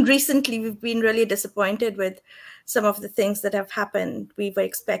 I mean, recently we've been really disappointed with some of the things that have happened. We were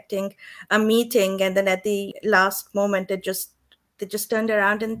expecting a meeting, and then at the last moment, they just turned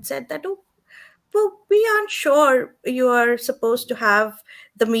around and said that, oh, well, we aren't sure you are supposed to have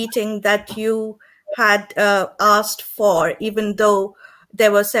the meeting that you had asked for, even though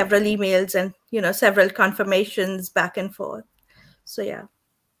there were several emails and, you know, several confirmations back and forth. So, yeah.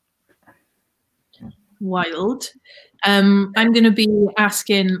 Wild. I'm going to be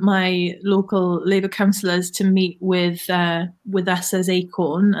asking my local Labour councillors to meet with us as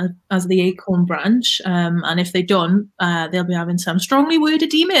Acorn, as the Acorn branch, and if they don't, they'll be having some strongly worded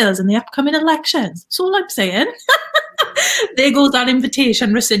emails in the upcoming elections. That's all I'm saying. There goes that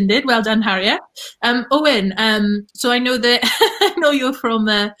invitation rescinded. Well done, Harriet. Owen, so I know that I know you're from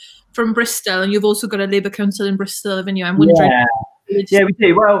Bristol, and you've also got a Labour council in Bristol, haven't you? I'm wondering. Yeah, we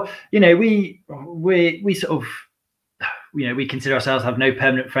do. Well, you know, we sort of, you know, we consider ourselves have no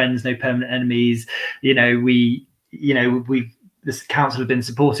permanent friends, no permanent enemies. You know, this council have been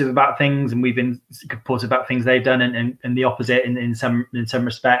supportive about things, and we've been supportive about things they've done, and the opposite in some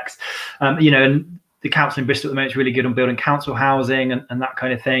respects. You know, and the council in Bristol at the moment is really good on building council housing and that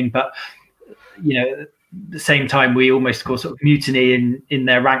kind of thing. But, you know, at the same time, we almost call sort of mutiny in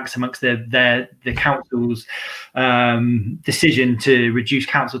their ranks amongst the council's decision to reduce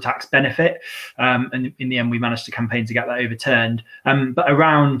council tax benefit, and in the end we managed to campaign to get that overturned. But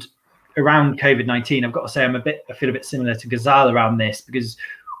around COVID-19, I've got to say I feel a bit similar to Ghazal around this, because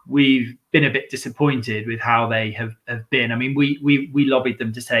we've been a bit disappointed with how they have been. I mean, we lobbied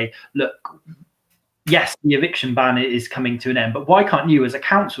them to say, look, yes, the eviction ban is coming to an end, but why can't you as a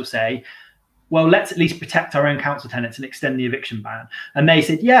council say, well, let's at least protect our own council tenants and extend the eviction ban? And they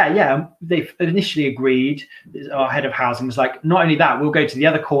said, yeah. They initially agreed. Our head of housing was like, not only that, we'll go to the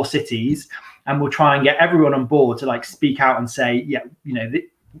other core cities and we'll try and get everyone on board to like speak out and say, yeah, you know,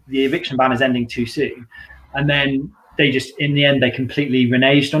 the eviction ban is ending too soon. And then they just, in the end, they completely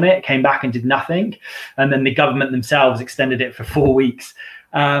reneged on it, came back and did nothing. And then the government themselves extended it for 4 weeks.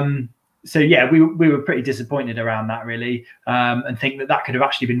 So yeah, we were pretty disappointed around that, really, and think that could have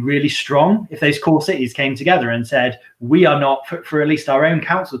actually been really strong if those core cities came together and said, we are not, for at least our own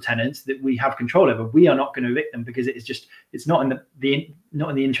council tenants that we have control over, we are not going to evict them, because it's not in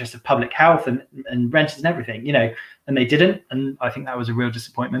the interest of public health and renters and everything, you know. And they didn't, and I think that was a real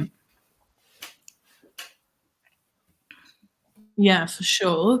disappointment. Yeah, for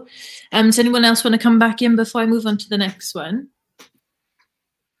sure. Does anyone else want to come back in before I move on to the next one?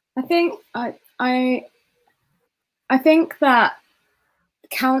 I think I think that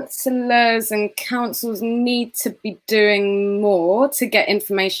councillors and councils need to be doing more to get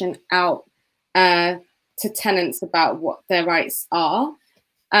information out to tenants about what their rights are.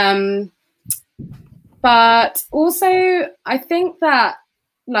 But also, I think that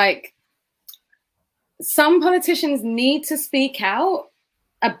like some politicians need to speak out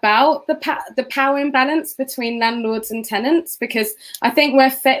about the power imbalance between landlords and tenants, because I think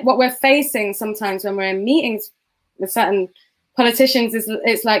what we're facing sometimes when we're in meetings with certain politicians is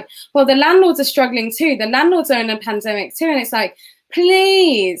it's like, well, the landlords are struggling too. The landlords are in a pandemic too. And it's like,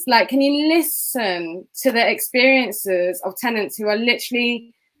 please, like, can you listen to the experiences of tenants who are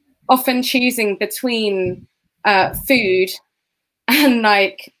literally often choosing between food and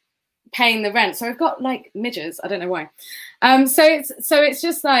like paying the rent? So I've got like midges, I don't know why. So it's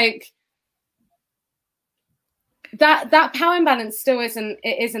just like that power imbalance still isn't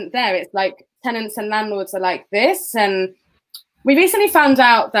there. It's like tenants and landlords are like this. And we recently found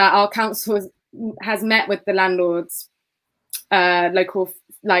out that our council has met with the landlords, local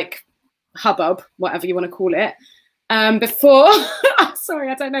like hubbub, whatever you want to call it, before. Sorry,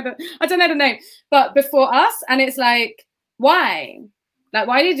 I don't know the name, but before us. And it's like, why? Like,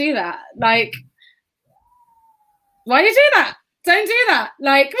 why do you do that? Like, why do you do that? Don't do that.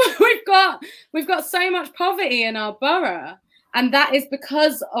 Like, we've got so much poverty in our borough, and that is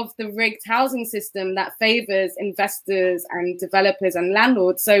because of the rigged housing system that favors investors and developers and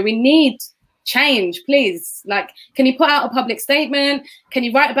landlords. So we need change, please. Like, can you put out a public statement? Can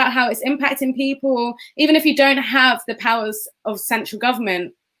you write about how it's impacting people? Even if you don't have the powers of central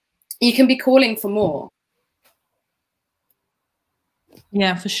government, you can be calling for more.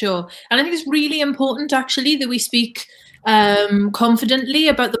 Yeah, for sure. And I think it's really important, actually, that we speak confidently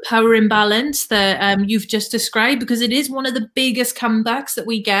about the power imbalance that you've just described, because it is one of the biggest comebacks that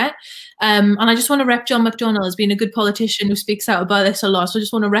we get. And I just want to rep John McDonnell as being a good politician who speaks out about this a lot. So I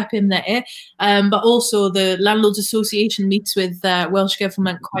just want to rep him there. But also the Landlords Association meets with Welsh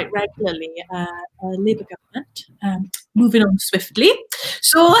Government quite regularly, Labour Government. Moving on swiftly.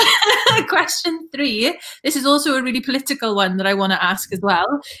 So question 3, this is also a really political one that I want to ask as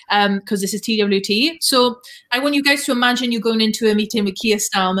well, because this is TWT. So I want you guys to imagine you're going into a meeting with Keir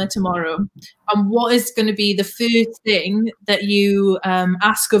Starmer tomorrow. And what is going to be the first thing that you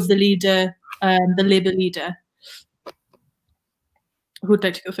ask of the leader, the Labour leader? Who would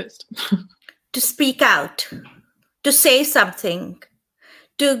like to go first? To speak out, to say something,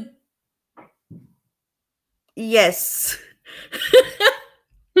 to... Yes.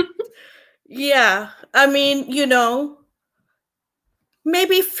 Yeah, I mean, you know,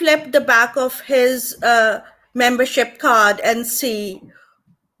 maybe flip the back of his membership card and see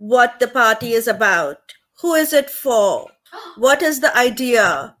what the party is about. Who is it for? What is the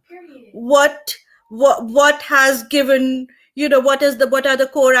idea? What has given, you know, what are the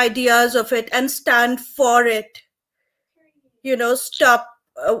core ideas of it, and stand for it. You know, stop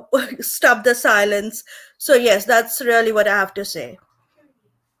the silence. So yes, that's really what I have to say.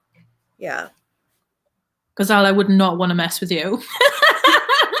 Yeah. Ghazal, I would not want to mess with you.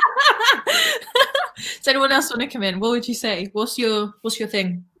 Does anyone else want to come in? What would you say? What's your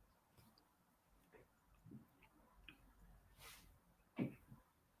thing?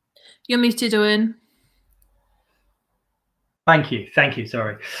 You're muted, Owen. Thank you.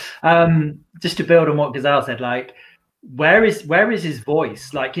 Sorry. Just to build on what Ghazal said, like, where is his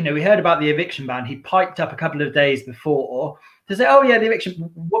voice? Like, you know, we heard about the eviction ban. He piped up a couple of days before to say, oh yeah, the eviction.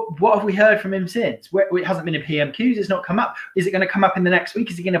 What have we heard from him since? It hasn't been in PMQs. It's not come up. Is it going to come up in the next week?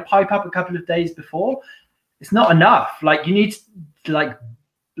 Is he going to pipe up a couple of days before? It's not enough. Like, you need to,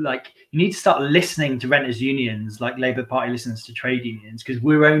 you need to start listening to renters unions, like Labour Party listens to trade unions, because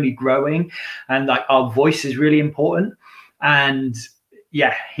we're only growing, and like our voice is really important. And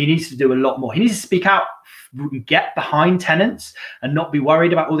yeah, he needs to do a lot more. He needs to speak out, get behind tenants, and not be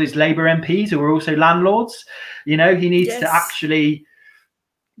worried about all these Labour MPs who are also landlords. You know, he needs to actually,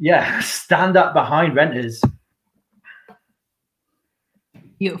 stand up behind renters.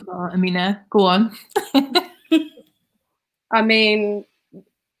 Beautiful. Amina, go on. I mean,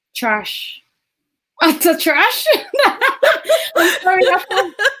 trash. Utter trash. I'm sorry, I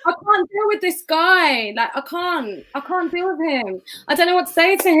can't deal with this guy. Like, I can't deal with him. I don't know what to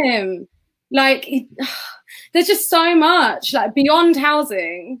say to him. Like, there's just so much, like, beyond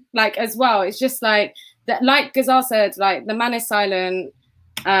housing, like, as well. It's just like that, like Ghazal said, like, the man is silent.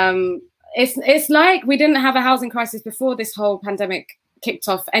 It's like we didn't have a housing crisis before this whole pandemic kicked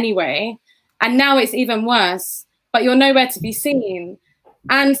off anyway, and now it's even worse, but you're nowhere to be seen.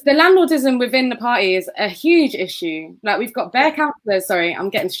 And the landlordism within the party is a huge issue. Like, we've got bare councillors, sorry,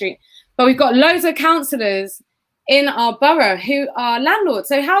 I'm getting street, but we've got loads of councillors in our borough who are landlords.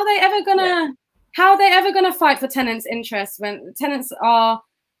 So how are they ever gonna fight for tenants' interests when tenants are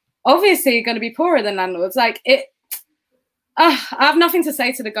obviously going to be poorer than landlords? Like, I have nothing to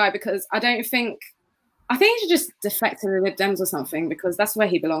say to the guy, because I think he should just defect to the Lib Dems or something, because that's where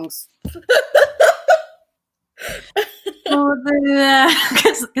he belongs. So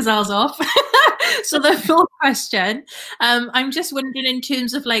the Ghazal's off. So the full question, I'm just wondering in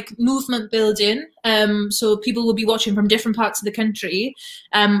terms of like movement building, so people will be watching from different parts of the country.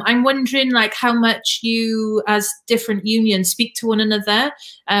 I'm wondering like how much you as different unions speak to one another.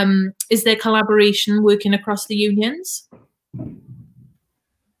 Is there collaboration working across the unions?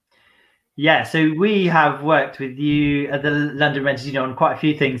 Yeah, so we have worked with you at the London Renters Union on quite a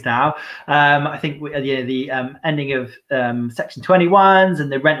few things now. I think the ending of Section 21s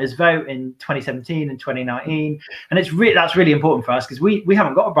and the renters vote in 2017 and 2019, and that's really important for us because we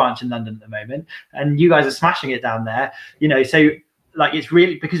haven't got a branch in London at the moment, and you guys are smashing it down there. You know, so like it's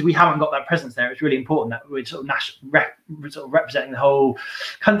really because we haven't got that presence there. It's really important that we're sort of representing the whole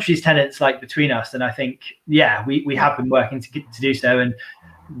country's tenants like between us, and I think we have been working to do so and.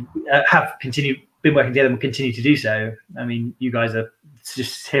 Have been working together and will continue to do so. I mean, you guys are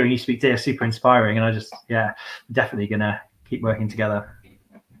just hearing you speak today are super inspiring, and I just definitely gonna keep working together.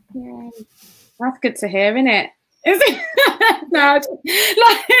 Yeah, that's good to hear, isn't it? No,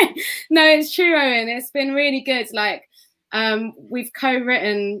 it's true, Owen. It's been really good. Like, we've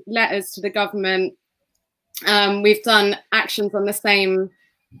co-written letters to the government. We've done actions on the same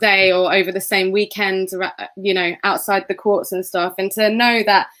day or over the same weekend, you know, outside the courts and stuff, and to know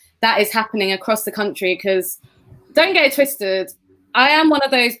that that is happening across the country, because don't get it twisted, I am one of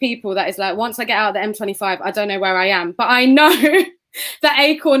those people that is like, once I get out of the M25, I don't know where I am, but I know that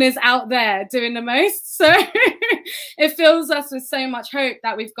Acorn is out there doing the most. So it fills us with so much hope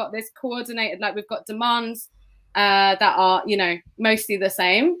that we've got this coordinated, like we've got demands that are, you know, mostly the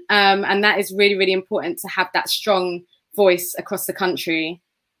same, and that is really, really important to have that strong voice across the country.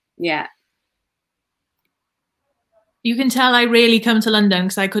 Yeah. You can tell I really come to London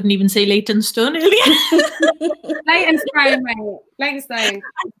because I couldn't even say Leytonstone earlier. Leytonstone, mate. Leytonstone.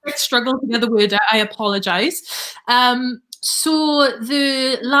 I struggled to get the word out. I apologise. So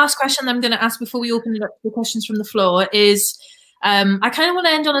the last question I'm going to ask before we open it up to the questions from the floor is, I kind of want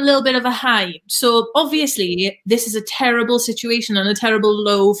to end on a little bit of a high. So obviously this is a terrible situation and a terrible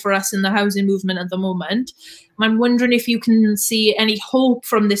low for us in the housing movement at the moment. I'm wondering if you can see any hope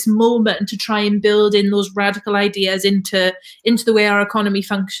from this moment to try and build in those radical ideas into the way our economy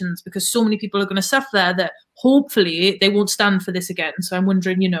functions, because so many people are going to suffer there that hopefully they won't stand for this again. So I'm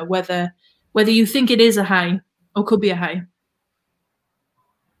wondering, you know, whether you think it is a high or could be a high.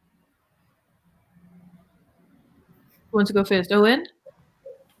 You want to go first, Owen?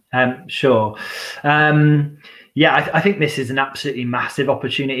 Sure. I think this is an absolutely massive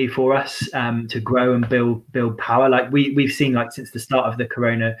opportunity for us to grow and build power. Like we've seen, like since the start of the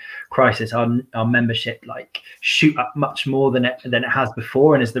Corona crisis, our membership like shoot up much more than it has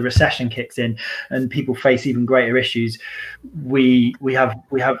before. And as the recession kicks in and people face even greater issues, we have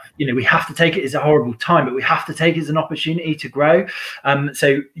to take it as a horrible time, but we have to take it as an opportunity to grow.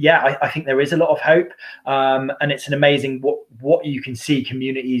 I think there is a lot of hope, and it's an amazing what you can see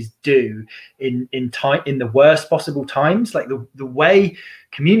communities do in the worst possible times. Like the way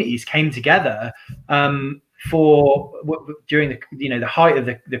communities came together during the height of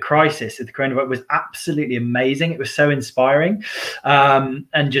the crisis of the coronavirus was absolutely amazing. It was so inspiring,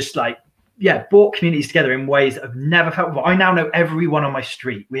 and just like brought communities together in ways that I've never felt before. I now know everyone on my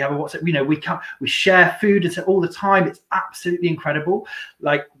street. We have a WhatsApp. We share food all the time. It's absolutely incredible.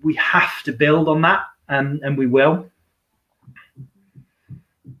 Like we have to build on that, and we will.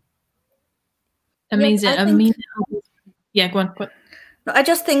 Amazing. Yeah, go on. I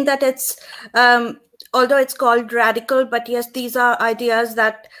just think that it's, although it's called radical, but yes, these are ideas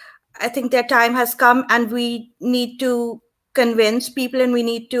that I think their time has come, and we need to convince people, and we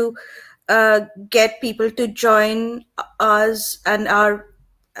need to get people to join us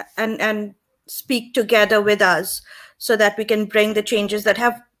and speak together with us, so that we can bring the changes that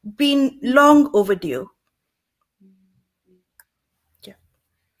have been long overdue.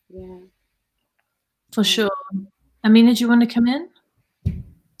 Yeah. For sure. Amina, do you want to come in?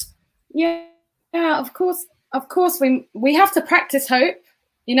 Yeah, of course. We have to practice hope.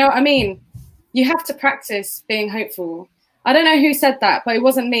 You know what I mean? You have to practice being hopeful. I don't know who said that, but it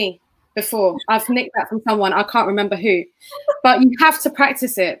wasn't me before. I've nicked that from someone. I can't remember who. But you have to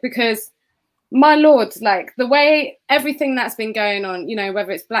practice it, because, my Lord, like the way everything that's been going on, you know,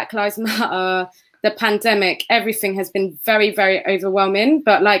 whether it's Black Lives Matter, the pandemic, everything has been very, very overwhelming.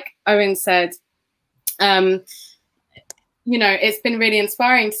 But like Owen said, you know, it's been really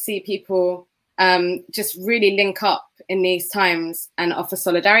inspiring to see people just really link up in these times and offer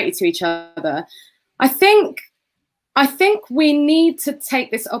solidarity to each other. I think we need to take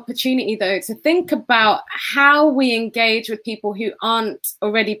this opportunity, though, to think about how we engage with people who aren't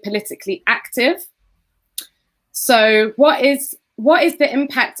already politically active. So what is the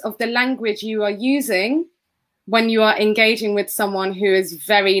impact of the language you are using when you are engaging with someone who is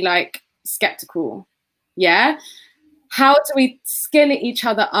very like skeptical? Yeah. How do we skill each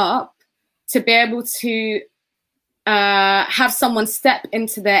other up to be able to have someone step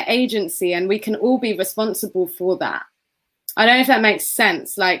into their agency, and we can all be responsible for that? I don't know if that makes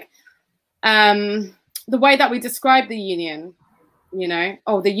sense. Like the way that we describe the union, you know,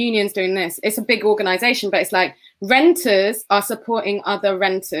 oh, the union's doing this. It's a big organization, but it's like renters are supporting other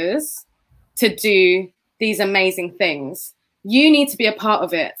renters to do these amazing things. You need to be a part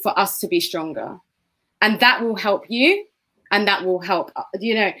of it for us to be stronger. And that will help you, and that will help,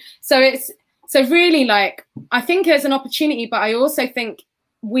 you know. So really, like, I think there's an opportunity, but I also think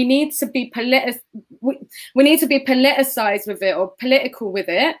we need to be we need to be politicized with it, or political with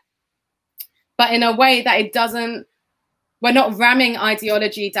it, but in a way that it doesn't, we're not ramming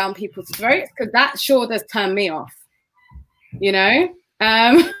ideology down people's throats, because that sure does turn me off, you know?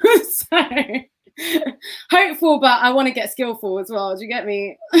 So hopeful, but I want to get skillful as well. Do you get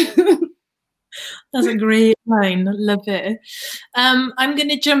me? That's a great line. Love it. I'm going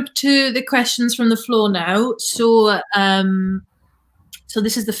to jump to the questions from the floor now. So, so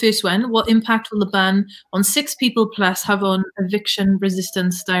this is the first one. What impact will the ban on 6 people plus have on eviction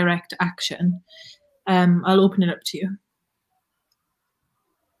resistance direct action? I'll open it up to you.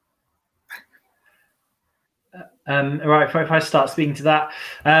 Right, if I start speaking to that,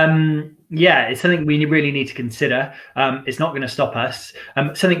 yeah, it's something we really need to consider. It's not going to stop us.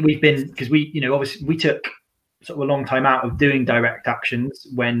 Something we've been, because we, you know, obviously we took sort of a long time out of doing direct actions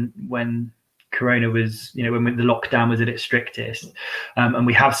when Corona was, you know, when the lockdown was at its strictest, and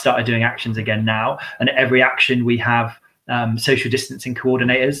we have started doing actions again now. And at every action we have social distancing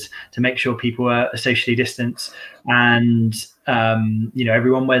coordinators to make sure people are socially distanced, and you know,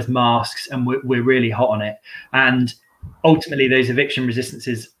 everyone wears masks, and we're really hot on it. And ultimately those eviction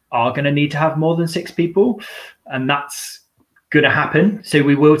resistances are going to need to have more than 6 people, and that's going to happen. So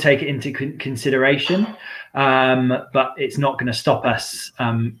we will take it into consideration, but it's not going to stop us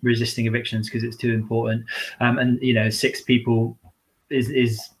resisting evictions, because it's too important. And you know, 6 people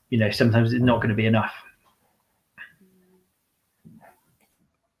is you know, sometimes it's not going to be enough.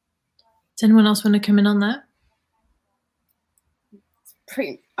 Does anyone else want to come in on that?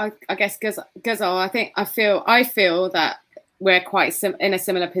 I guess Ghazal, I feel that we're quite in a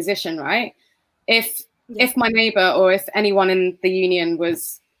similar position, right? If my neighbour, or if anyone in the union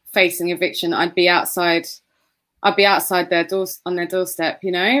was facing eviction, I'd be outside their doors, on their doorstep,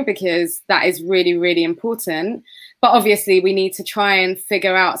 you know, because that is really, really important. But obviously we need to try and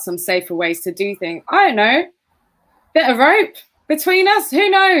figure out some safer ways to do things. I don't know, bit of rope between us, who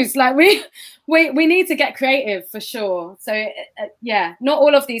knows? Like we need to get creative for sure. So yeah, not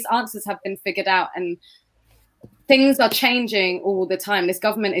all of these answers have been figured out, and things are changing all the time. This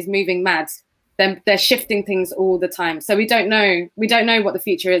government is moving mad. They're shifting things all the time. So we don't know what the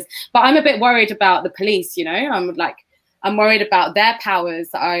future is. But I'm a bit worried about the police, you know. I'm worried about their powers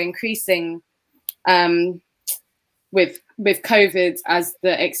that are increasing with COVID as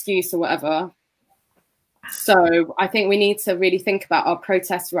the excuse or whatever. So I think we need to really think about our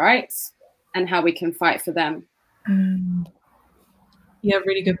protest rights and how we can fight for them. Yeah,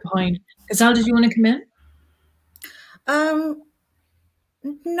 really good point. Ghazal, did you want to come in?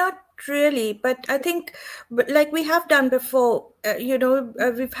 Not really, but I think, like we have done before, you know,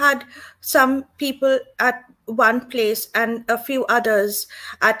 we've had some people at one place and a few others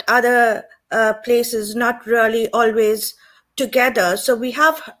at other places, not really always together. So we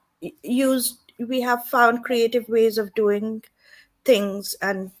have found creative ways of doing things,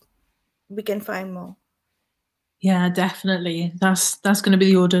 and we can find more. Yeah, definitely. That's going to be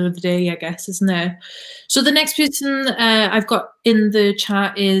the order of the day, I guess, isn't it? So the next person I've got in the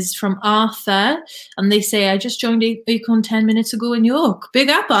chat is from Arthur, and they say, I just joined Econ 10 minutes ago in York. Big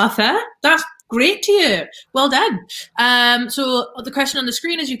up, Arthur. That's great to you. Well done. So the question on the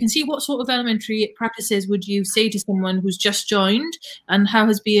screen, as you can see, what sort of elementary practices would you say to someone who's just joined, and how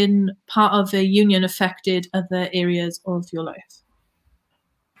has being part of a union affected other areas of your life?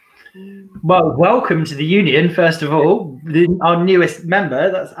 Well, welcome to the union, first of all, our newest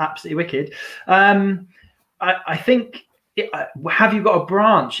member. That's absolutely wicked. I think, have you got a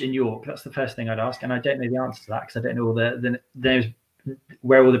branch in York? That's the first thing I'd ask, and I don't know the answer to that because I don't know all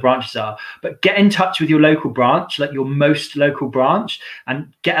where all the branches are. But get in touch with your local branch, like your most local branch,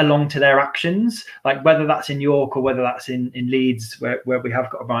 and get along to their actions, like whether that's in York or whether that's in Leeds, where we have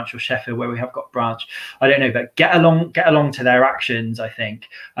got a branch, or Sheffield, where we have got a branch. I don't know, but get along to their actions, I think.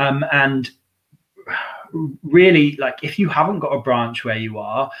 And really, like, if you haven't got a branch where you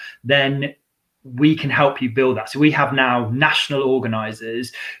are, then we can help you build that. So we have now national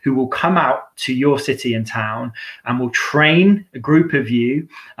organisers who will come out to your city and town and will train a group of you.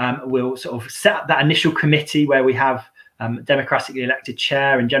 We'll sort of set up that initial committee where we have democratically elected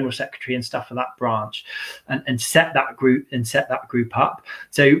chair and general secretary and stuff for that branch, and set that group up.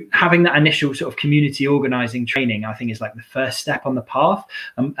 So having that initial sort of community organising training, I think, is like the first step on the path.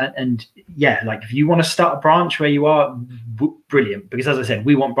 And yeah, like if you want to start a branch where you are, brilliant, because as I said,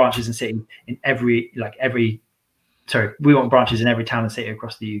 we want branches in city in we want branches in every town and city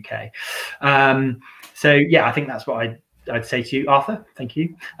across the UK. So yeah, I think that's what I'd say to you, Arthur. Thank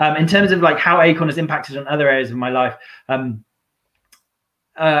you. In terms of like how Acorn has impacted on other areas of my life,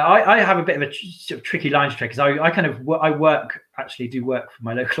 I have a bit of a sort of tricky line to tread, because I do work for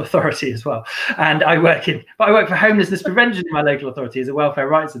my local authority as well, and I work for homelessness prevention in my local authority as a welfare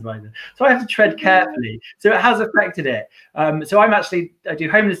rights advisor. So I have to tread carefully. So it has affected it. So I do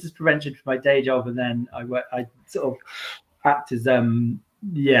homelessness prevention for my day job, and then I sort of act as an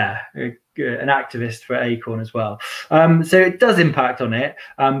activist for Acorn as well. So it does impact on it,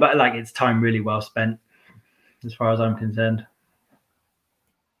 but like it's time really well spent as far as I'm concerned.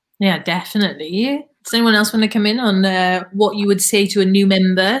 Yeah, definitely. Does anyone else want to come in on what you would say to a new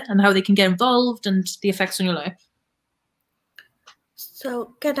member and how they can get involved and the effects on your life?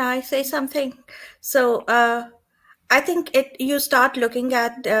 So can I say something? So I think you start looking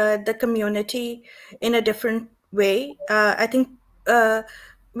at the community in a different way. I think, well,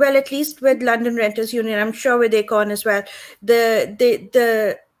 at least with London Renters Union, I'm sure with Acorn as well,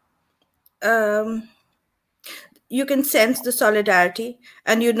 you can sense the solidarity,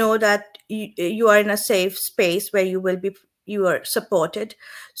 and you know that you are in a safe space where you are supported.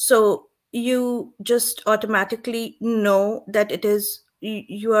 So you just automatically know that it is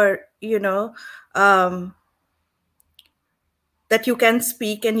you are, that you can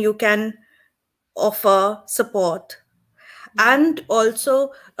speak and you can offer support, and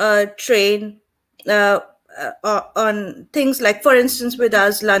also train on things like, for instance, with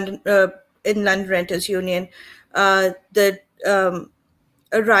us in London Renters Union, the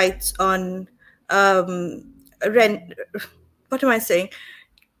rights on rent. What am I saying?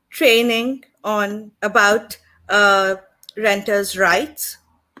 Training on about renters' rights.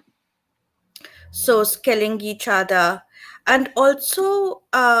 So skilling each other, and also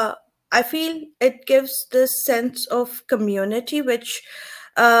I feel it gives this sense of community, which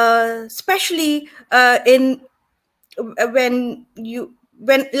especially when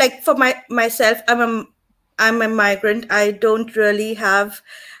like for myself, I'm a migrant. I don't really have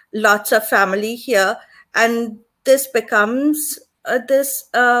lots of family here, and this becomes this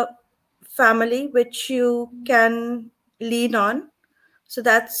family which you can lean on. So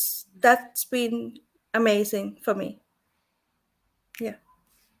that's been amazing for me. Yeah.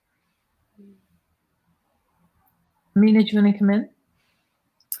 Amina, do you want to come in?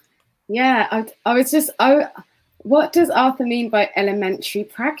 Yeah, what does Arthur mean by elementary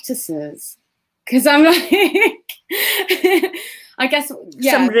practices? Because I'm like, I guess,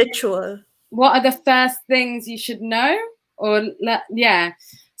 yeah. Some ritual. What are the first things you should know? Yeah.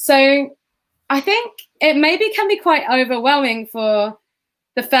 So I think it maybe can be quite overwhelming for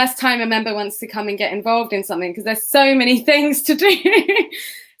the first time a member wants to come and get involved in something, because there's so many things to do.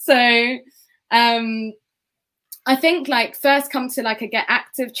 So I think like first come to like a get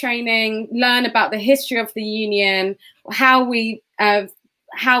active training, learn about the history of the union, how we're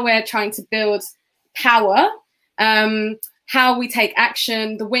trying to build power, how we take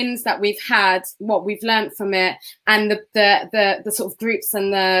action, the wins that we've had, what we've learned from it, and the sort of groups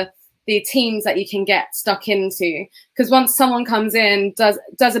and the teams that you can get stuck into. Because once someone comes in, does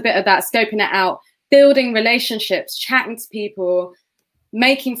a bit of that, scoping it out, building relationships, chatting to people,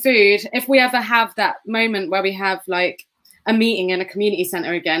 making food. If we ever have that moment where we have like a meeting in a community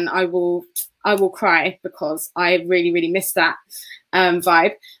center again, I will cry, because I really, really miss that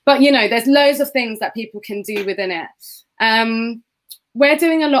vibe. But there's loads of things that people can do within it. We're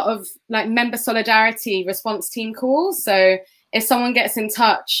doing a lot of like member solidarity response team calls. So if someone gets in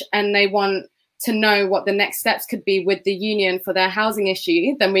touch and they want to know what the next steps could be with the union for their housing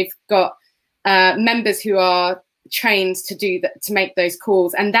issue, then we've got members who are trained to do that, to make those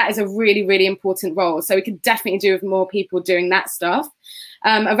calls, and that is a really, really important role. So we could definitely do with more people doing that stuff.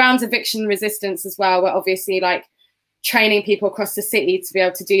 Around eviction resistance as well, we're obviously like training people across the city to be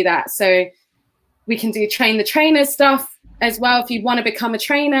able to do that. So we can do train the trainers stuff as well. If you want to become a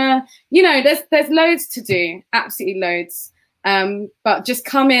trainer, there's loads to do, absolutely loads. But just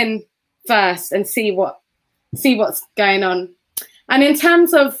come in first and see what's going on. And in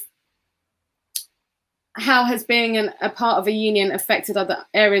terms of how has being a part of a union affected other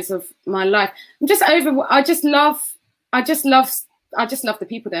areas of my life? I'm just over. I just love the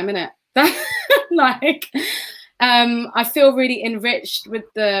people there, innit? Like, I feel really enriched with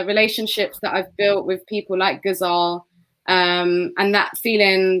the relationships that I've built with people like Ghazal, and that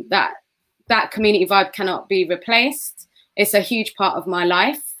feeling that that community vibe cannot be replaced. It's a huge part of my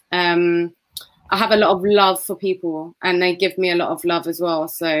life. I have a lot of love for people, and they give me a lot of love as well.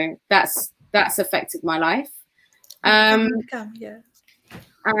 So that's affected my life. Yeah.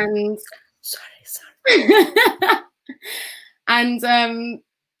 And sorry. And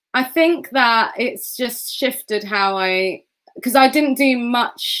I think that it's just shifted how because I didn't do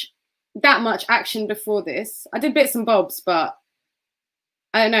that much action before this. I did bits and bobs, but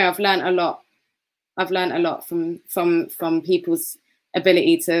I don't know. I've learned a lot. I've learned a lot from people's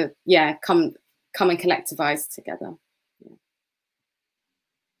ability to come and collectivize together. Yeah.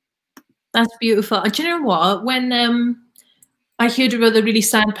 That's beautiful. Do you know what? When I heard about the really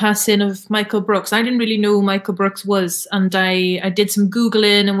sad passing of Michael Brooks, I didn't really know who Michael Brooks was, and I did some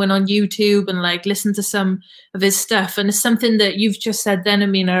Googling and went on YouTube and like listened to some of his stuff. And it's something that you've just said then,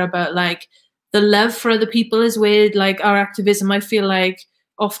 Amina, about like the love for other people is where like our activism, I feel like,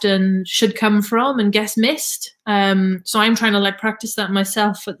 often should come from and gets missed. So I'm trying to like practice that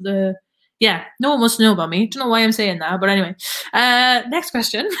myself at the no one wants to know about me. Don't know why I'm saying that, but anyway. Next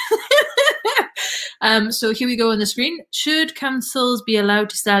question. So here we go on the screen. Should councils be allowed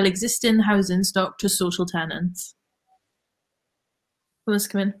to sell existing housing stock to social tenants? Who wants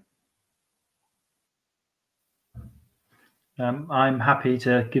to come in? I'm happy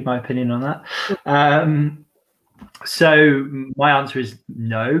to give my opinion on that. So my answer is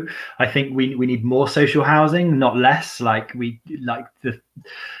no. I think we need more social housing, not less. The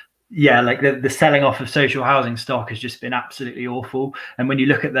selling off of social housing stock has just been absolutely awful. And when you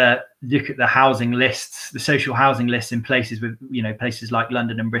look at the housing lists, the social housing lists in places with places like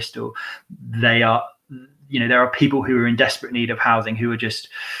London and Bristol, there are people who are in desperate need of housing who are just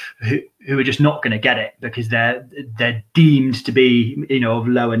not going to get it because they're deemed to be of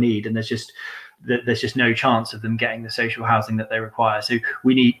lower need, and there's just no chance of them getting the social housing that they require. So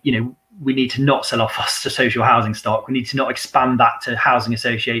we need to not sell off us to social housing stock. We need to not expand that to housing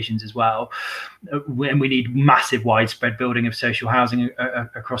associations as well. And we need massive widespread building of social housing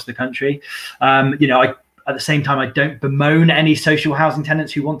across the country. At the same time, I don't bemoan any social housing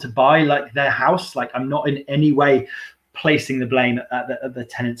tenants who want to buy like their house. Like, I'm not in any way placing the blame at the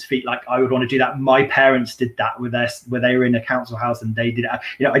tenants' feet. Like, I would want to do that. My parents did that where they were in a council house and they did it.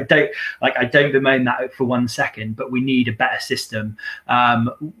 I don't bemoan that for 1 second, but we need a better system,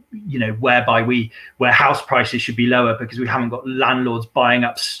 where house prices should be lower because we haven't got landlords buying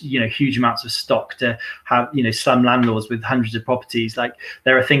up, huge amounts of stock to have, slum landlords with hundreds of properties. Like,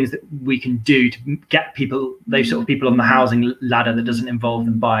 there are things that we can do to get those sort of people on the housing ladder that doesn't involve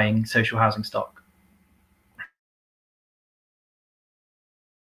them buying social housing stock.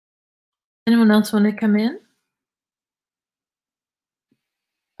 Anyone else want to come in?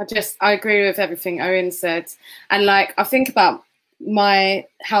 I agree with everything Owen said. And like, I think about my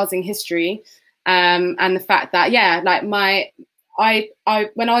housing history, and the fact that,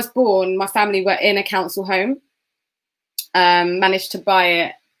 when I was born, my family were in a council home, managed to buy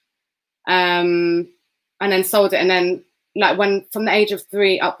it, and then sold it. And then like from the age of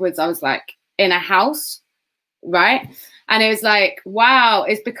 3 upwards, I was like in a house, right? And it was like, wow,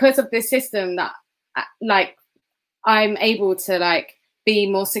 it's because of this system that like I'm able to like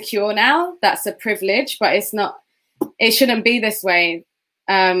be more secure now. That's a privilege, but it shouldn't be this way.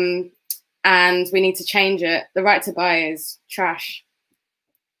 And we need to change it. The right to buy is trash.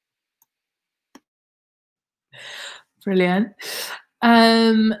 Brilliant.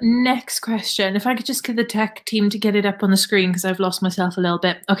 Next question. If I could just get the tech team to get it up on the screen because I've lost myself a little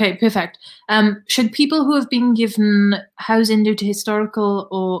bit. Okay, perfect. Should people who have been given housing due to historical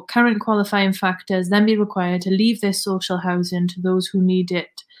or current qualifying factors then be required to leave their social housing to those who need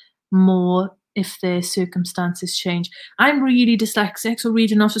it more if their circumstances change? I'm really dyslexic, so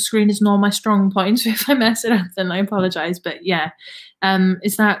reading off the screen is not my strong point. So if I mess it up, then I apologize. But yeah,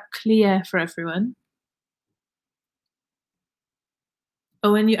 is that clear for everyone?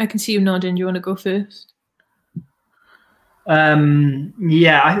 Owen, I can see you nodding. Do you want to go first? I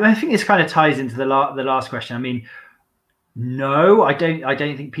think this kind of ties into the last question. I mean, no, I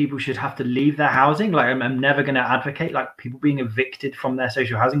don't think people should have to leave their housing. Like, I'm never going to advocate like people being evicted from their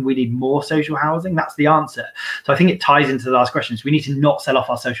social housing. We need more social housing. That's the answer. So I think it ties into the last question. So we need to not sell off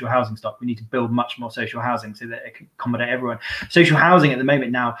our social housing stock. We need to build much more social housing so that it can accommodate everyone. Social housing at the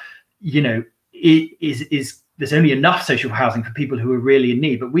moment now, it is there's only enough social housing for people who are really in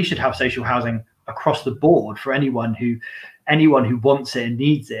need, but we should have social housing across the board for anyone who wants it and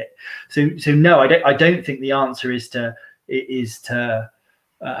needs it. So no, I don't think the answer is to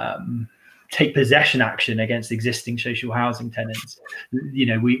take possession action against existing social housing tenants. You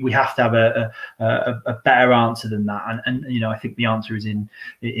know, we have to have a better answer than that, and you know, I think the answer is in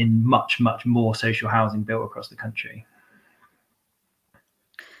much more social housing built across the country.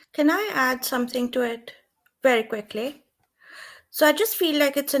 Can I add something to it very quickly? So I just feel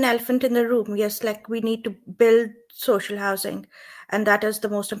like it's an elephant in the room. Yes, like we need to build social housing, and that is the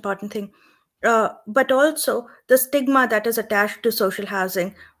most important thing. But also the stigma that is attached to social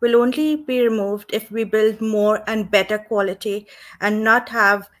housing will only be removed if we build more and better quality and not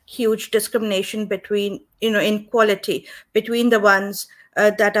have huge discrimination between, you know, in quality between the ones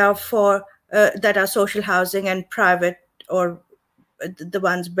that are social housing and private, or the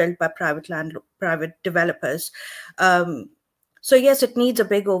ones built by private developers. So yes, it needs a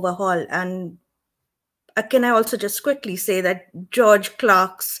big overhaul. And can I also just quickly say that George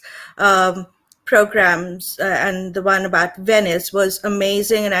Clark's programs and the one about Venice was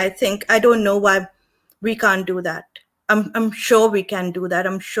amazing. And I don't know why we can't do that. I'm sure we can do that.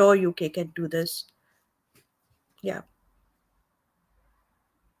 I'm sure UK can do this. Yeah.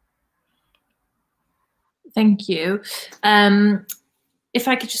 Thank you. If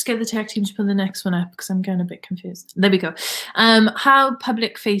I could just get the tech team to put the next one up, because I'm getting a bit confused. There we go. How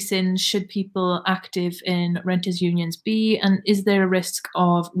public facing should people active in renters unions be? And is there a risk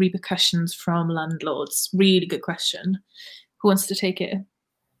of repercussions from landlords? Really good question. Who wants to take it?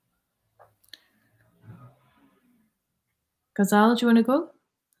 Ghazal, do you want to go?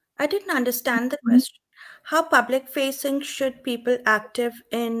 I didn't understand the question. How public facing should people active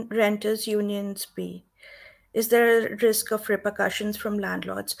in renters unions be? Is there a risk of repercussions from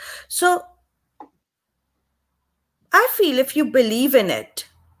landlords? So I feel if you believe in it,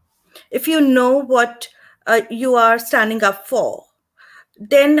 if you know what you are standing up for,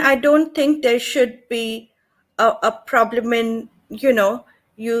 then I don't think there should be a problem in, you know,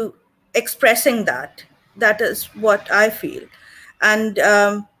 you expressing that. That is what I feel. And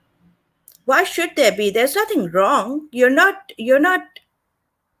why should there be? There's nothing wrong. You're not,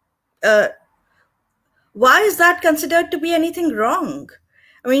 why is that considered to be anything wrong?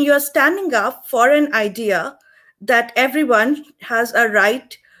 I mean, you're standing up for an idea that everyone has a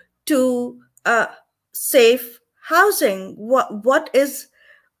right to safe housing. What is,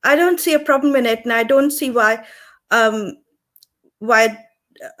 I don't see a problem in it, and I don't see why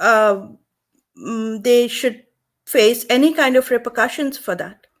they should face any kind of repercussions for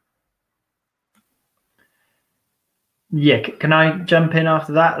that. Yeah, can I jump in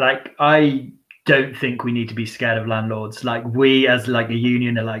after that? Like, I don't think we need to be scared of landlords. Like, we as like a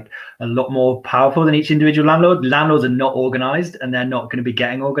union are like a lot more powerful than each individual landlord. Landlords are not organized, and they're not going to be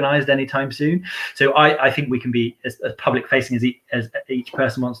getting organized anytime soon. So I think we can be as public facing as each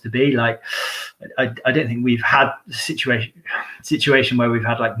person wants to be. Like, I don't think we've had a situation where we've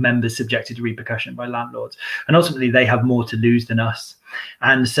had like members subjected to repercussion by landlords, and ultimately they have more to lose than us.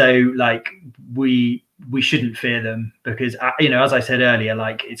 And so like we shouldn't fear them, because, you know, as I said earlier,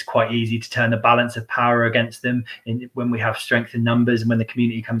 like, it's quite easy to turn the balance of power against them when we have strength in numbers and when the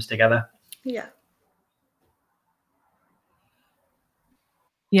community comes together. Yeah.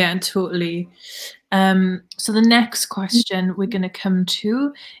 Yeah, totally. So the next question we're going to come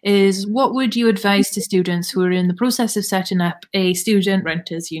to is, what would you advise to students who are in the process of setting up a student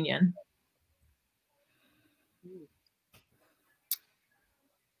renters union?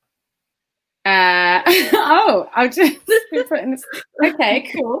 Oh, I'll just be putting this. Okay,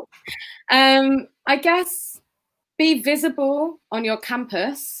 cool. I guess be visible on your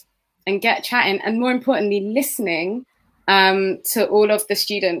campus and get chatting, and more importantly, listening to all of the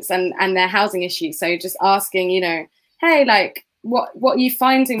students and their housing issues. So just asking, you know, hey, like, what are you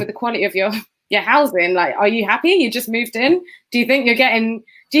finding with the quality of your housing? Like, are you happy? You just moved in? Do you think you're getting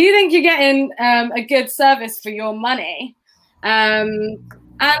a good service for your money?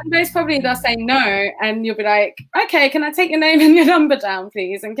 And most probably they'll say no, and you'll be like, okay, can I take your name and your number down,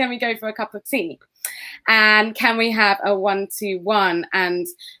 please? And can we go for a cup of tea? And can we have a 1-to-1? And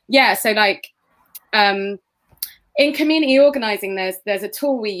yeah, so like in community organizing, there's a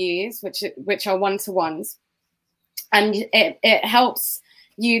tool we use, which are 1-to-1s. And it helps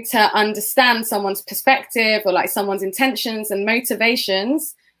you to understand someone's perspective, or like someone's intentions and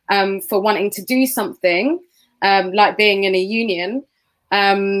motivations for wanting to do something, like being in a union.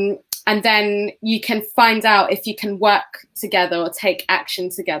 And then you can find out if you can work together or take action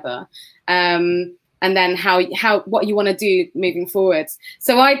together, and then what you want to do moving forward.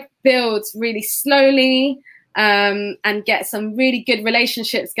 So I build really slowly, and get some really good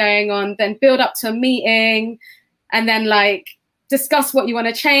relationships going on, then build up to a meeting, and then like discuss what you want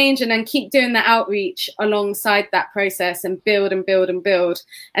to change, and then keep doing the outreach alongside that process, and build and build and build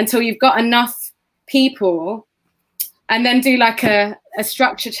until you've got enough people, and then do like a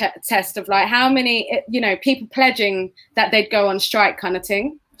structure test of like how many, you know, people pledging that they'd go on strike kind of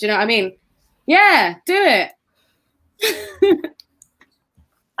thing. Do you know what I mean? Yeah, do it.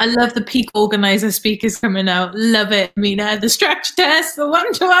 I love the peak organizer speakers coming out. Love it, Amina. The structure test, the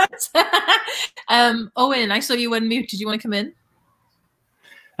one-to-ones. Owen, I saw you unmute. Did you want to come in?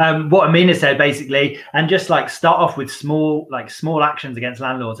 What Amina said basically, and just like start off with small actions against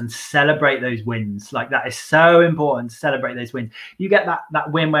landlords and celebrate those wins. Like that is so important to celebrate those wins. You get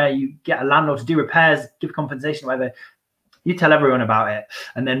that win where you get a landlord to do repairs, give compensation, whatever. You tell everyone about it,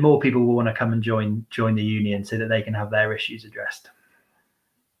 and then more people will want to come and join the union so that they can have their issues addressed.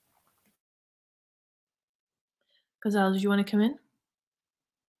 Ghazal, did you want to come in?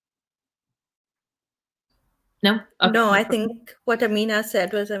 No? Okay. No, I think what Amina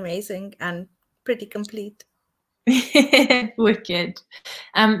said was amazing and pretty complete. Wicked.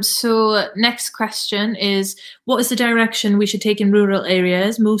 So next question is, what is the direction we should take in rural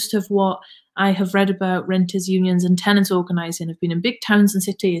areas? Most of what I have read about renters' unions and tenants organising have been in big towns and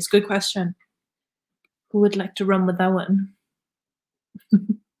cities. Good question. Who would like to run with that one?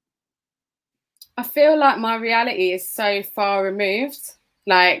 I feel like my reality is so far removed,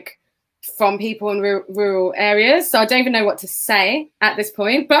 like from people in rural areas. So I don't even know what to say at this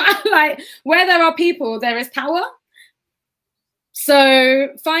point, but like where there are people, there is power. So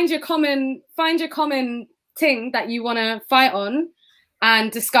find your common thing that you want to fight on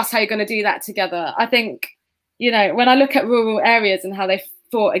and discuss how you're going to do that together. I think, you know, when I look at rural areas and how they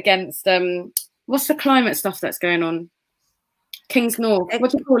fought against, what's the climate stuff that's going on? King's North,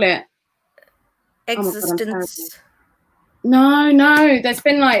 what do you call it? Existence. Oh no, there's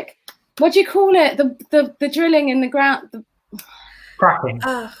been like, what do you call it? The drilling in the ground. Fracking.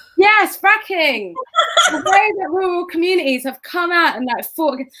 Yes, fracking. The way that rural communities have come out and like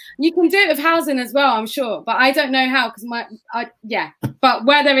fought. You can do it with housing as well, I'm sure, but I don't know how, because But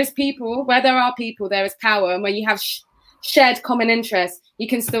where there is people, where there are people, there is power, and where you have shared common interests, you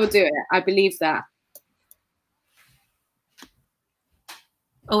can still do it. I believe that.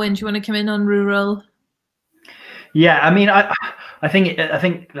 Owen, do you want to come in on rural? Yeah, I mean, I think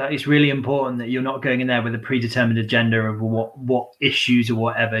that it's really important that you're not going in there with a predetermined agenda of what issues or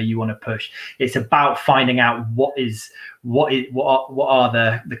whatever you want to push. It's about finding out what are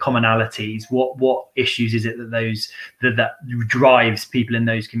the commonalities, what issues is it that drives people in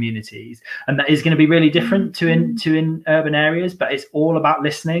those communities, and that is going to be really different to in urban areas. But it's all about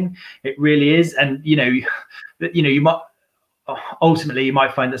listening. It really is, and you might ultimately you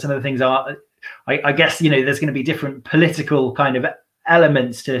might find that some of the things are. I guess, there's going to be different political kind of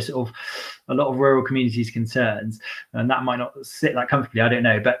elements to sort of a lot of rural communities' concerns, and that might not sit that comfortably. I don't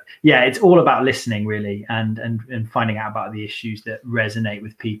know, but yeah, it's all about listening really, and finding out about the issues that resonate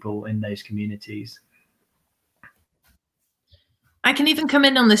with people in those communities. I can even come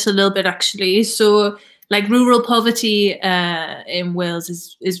in on this a little bit actually. So, like, rural poverty in Wales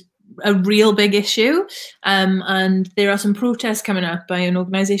is a real big issue, and there are some protests coming up by an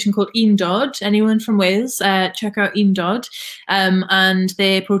organisation called Undod. Anyone from Wales, check out Undod, and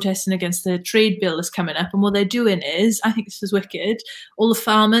they're protesting against the trade bill that's coming up. And what they're doing is, I think this is wicked, all the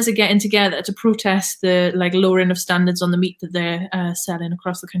farmers are getting together to protest the lowering of standards on the meat that they're selling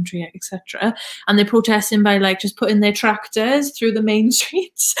across the country, etc. And they're protesting by just putting their tractors through the main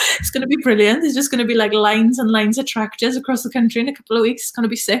streets. It's going to be brilliant. There's just going to be lines and lines of tractors across the country in a couple of weeks. It's going to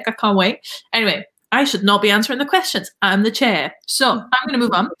be sick. I can't wait. Anyway, I should not be answering the questions. I'm the chair. So I'm going to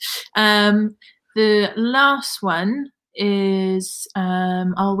move on. The last one is,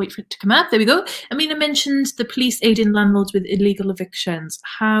 I'll wait for it to come up. There we go. Amina mentioned the police aiding landlords with illegal evictions.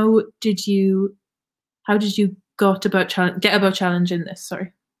 How did you get about challenging this?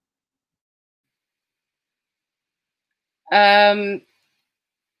 Sorry. And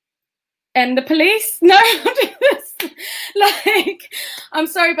the police? No, I'm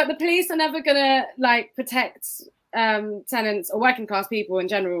sorry, but the police are never gonna protect tenants or working class people in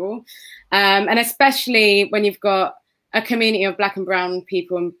general, and especially when you've got a community of Black and brown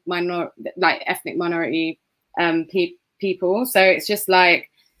people and ethnic minority people. So it's just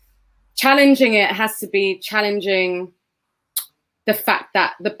challenging it has to be challenging the fact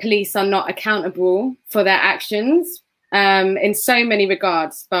that the police are not accountable for their actions in so many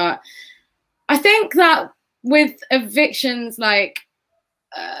regards. But I think that with evictions,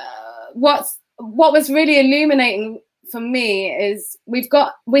 what was really illuminating for me is we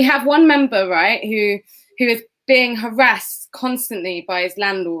have one member, right, who who is being harassed constantly by his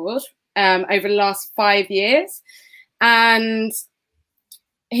landlord over the last 5 years. And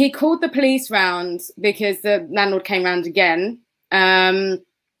he called the police round because the landlord came round again and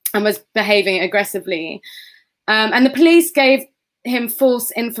was behaving aggressively. And the police gave him false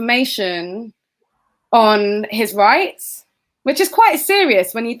information on his rights, which is quite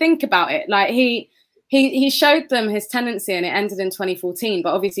serious when you think about it. Like he showed them his tenancy and it ended in 2014,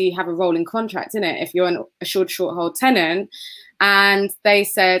 but obviously you have a rolling contract in it if you're an assured short-hold tenant. And they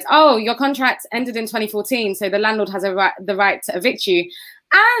said, oh, your contract ended in 2014, so the landlord has the right to evict you.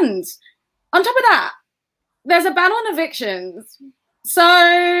 And on top of that, there's a ban on evictions. So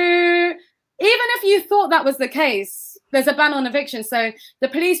even if you thought that was the case, there's a ban on eviction. So the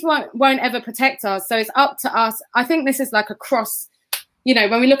police won't ever protect us. So it's up to us. I think this is like a cross, you know,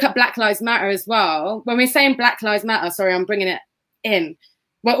 when we look at Black Lives Matter as well, when we're saying Black Lives Matter, sorry, I'm bringing it in.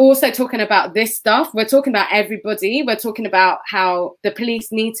 We're also talking about this stuff. We're talking about everybody. We're talking about how the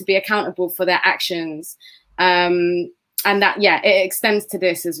police need to be accountable for their actions. And that, yeah, it extends to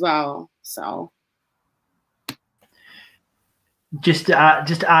this as well. So. Just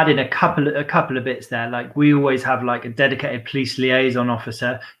add in a couple of bits there. Like we always have like a dedicated police liaison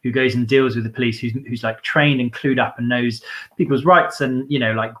officer who goes and deals with the police, who's like trained and clued up and knows people's rights and, you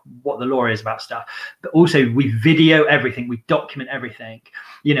know, like what the law is about stuff. But also we video everything, we document everything,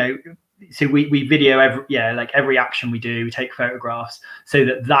 you know. So we video every action we do. We take photographs so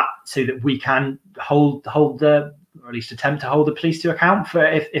that we can hold the, or at least attempt to hold the police to account for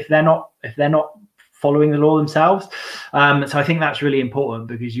if they're not following the law themselves. So I think that's really important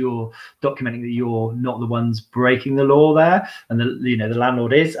because you're documenting that you're not the ones breaking the law there, and the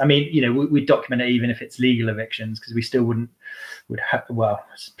landlord is. I mean, you know, we document it even if it's legal evictions, because we still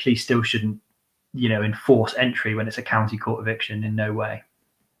police still shouldn't, you know, enforce entry when it's a county court eviction in no way.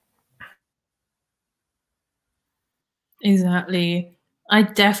 Exactly. I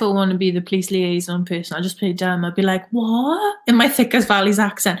definitely want to be the police liaison person. I'll just play dumb. I'll be like, what? In my thick as Valley's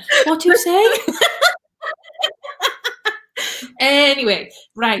accent. What do you say? Anyway,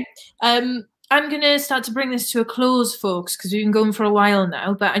 right. I'm going to start to bring this to a close, folks, because we've been going for a while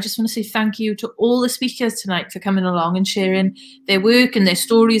now. But I just want to say thank you to all the speakers tonight for coming along and sharing their work and their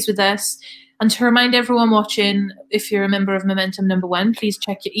stories with us. And to remind everyone watching, if you're a member of Momentum Number One, please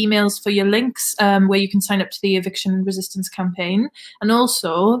check your emails for your links where you can sign up to the eviction resistance campaign. And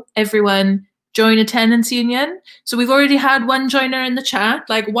also, everyone, join a tenants union. So we've already had one joiner in the chat.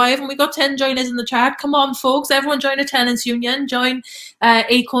 Like, why haven't we got 10 joiners in the chat? Come on, folks, everyone join a tenants union. Join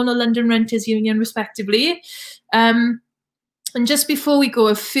Acorn or London Renters Union, respectively. And just before we go,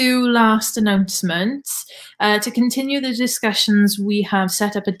 a few last announcements. To continue the discussions, we have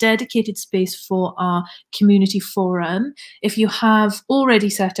set up a dedicated space for our community forum. If you have already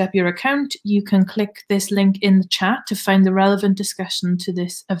set up your account, you can click this link in the chat to find the relevant discussion to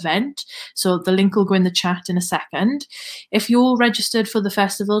this event. So the link will go in the chat in a second. If you're registered for the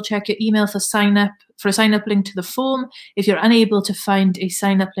festival, check your email for a sign-up link to the form. If you're unable to find a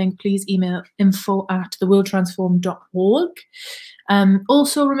sign-up link, please email info@theworldtransformed.org.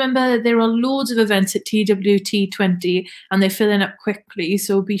 Also, remember, there are loads of events at TWT20 and they're filling up quickly,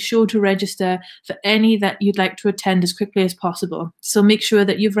 so be sure to register for any that you'd like to attend as quickly as possible. So make sure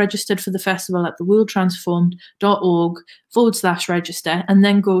that you've registered for the festival at theworldtransformed.org/register, and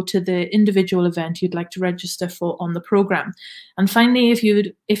then go to the individual event you'd like to register for on the programme. And finally, if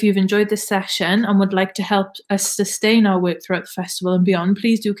you've enjoyed this session and would like to help us sustain our work throughout the festival and beyond,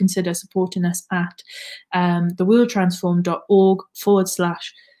 please do consider supporting us at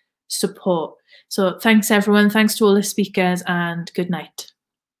theworldtransformed.org/support. So thanks everyone, thanks to all the speakers, and good night.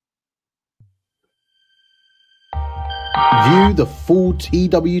 View the full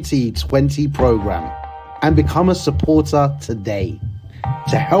TWT20 programme and become a supporter today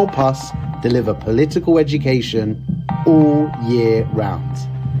to help us deliver political education all year round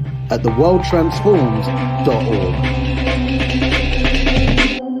at theworldtransformed.org.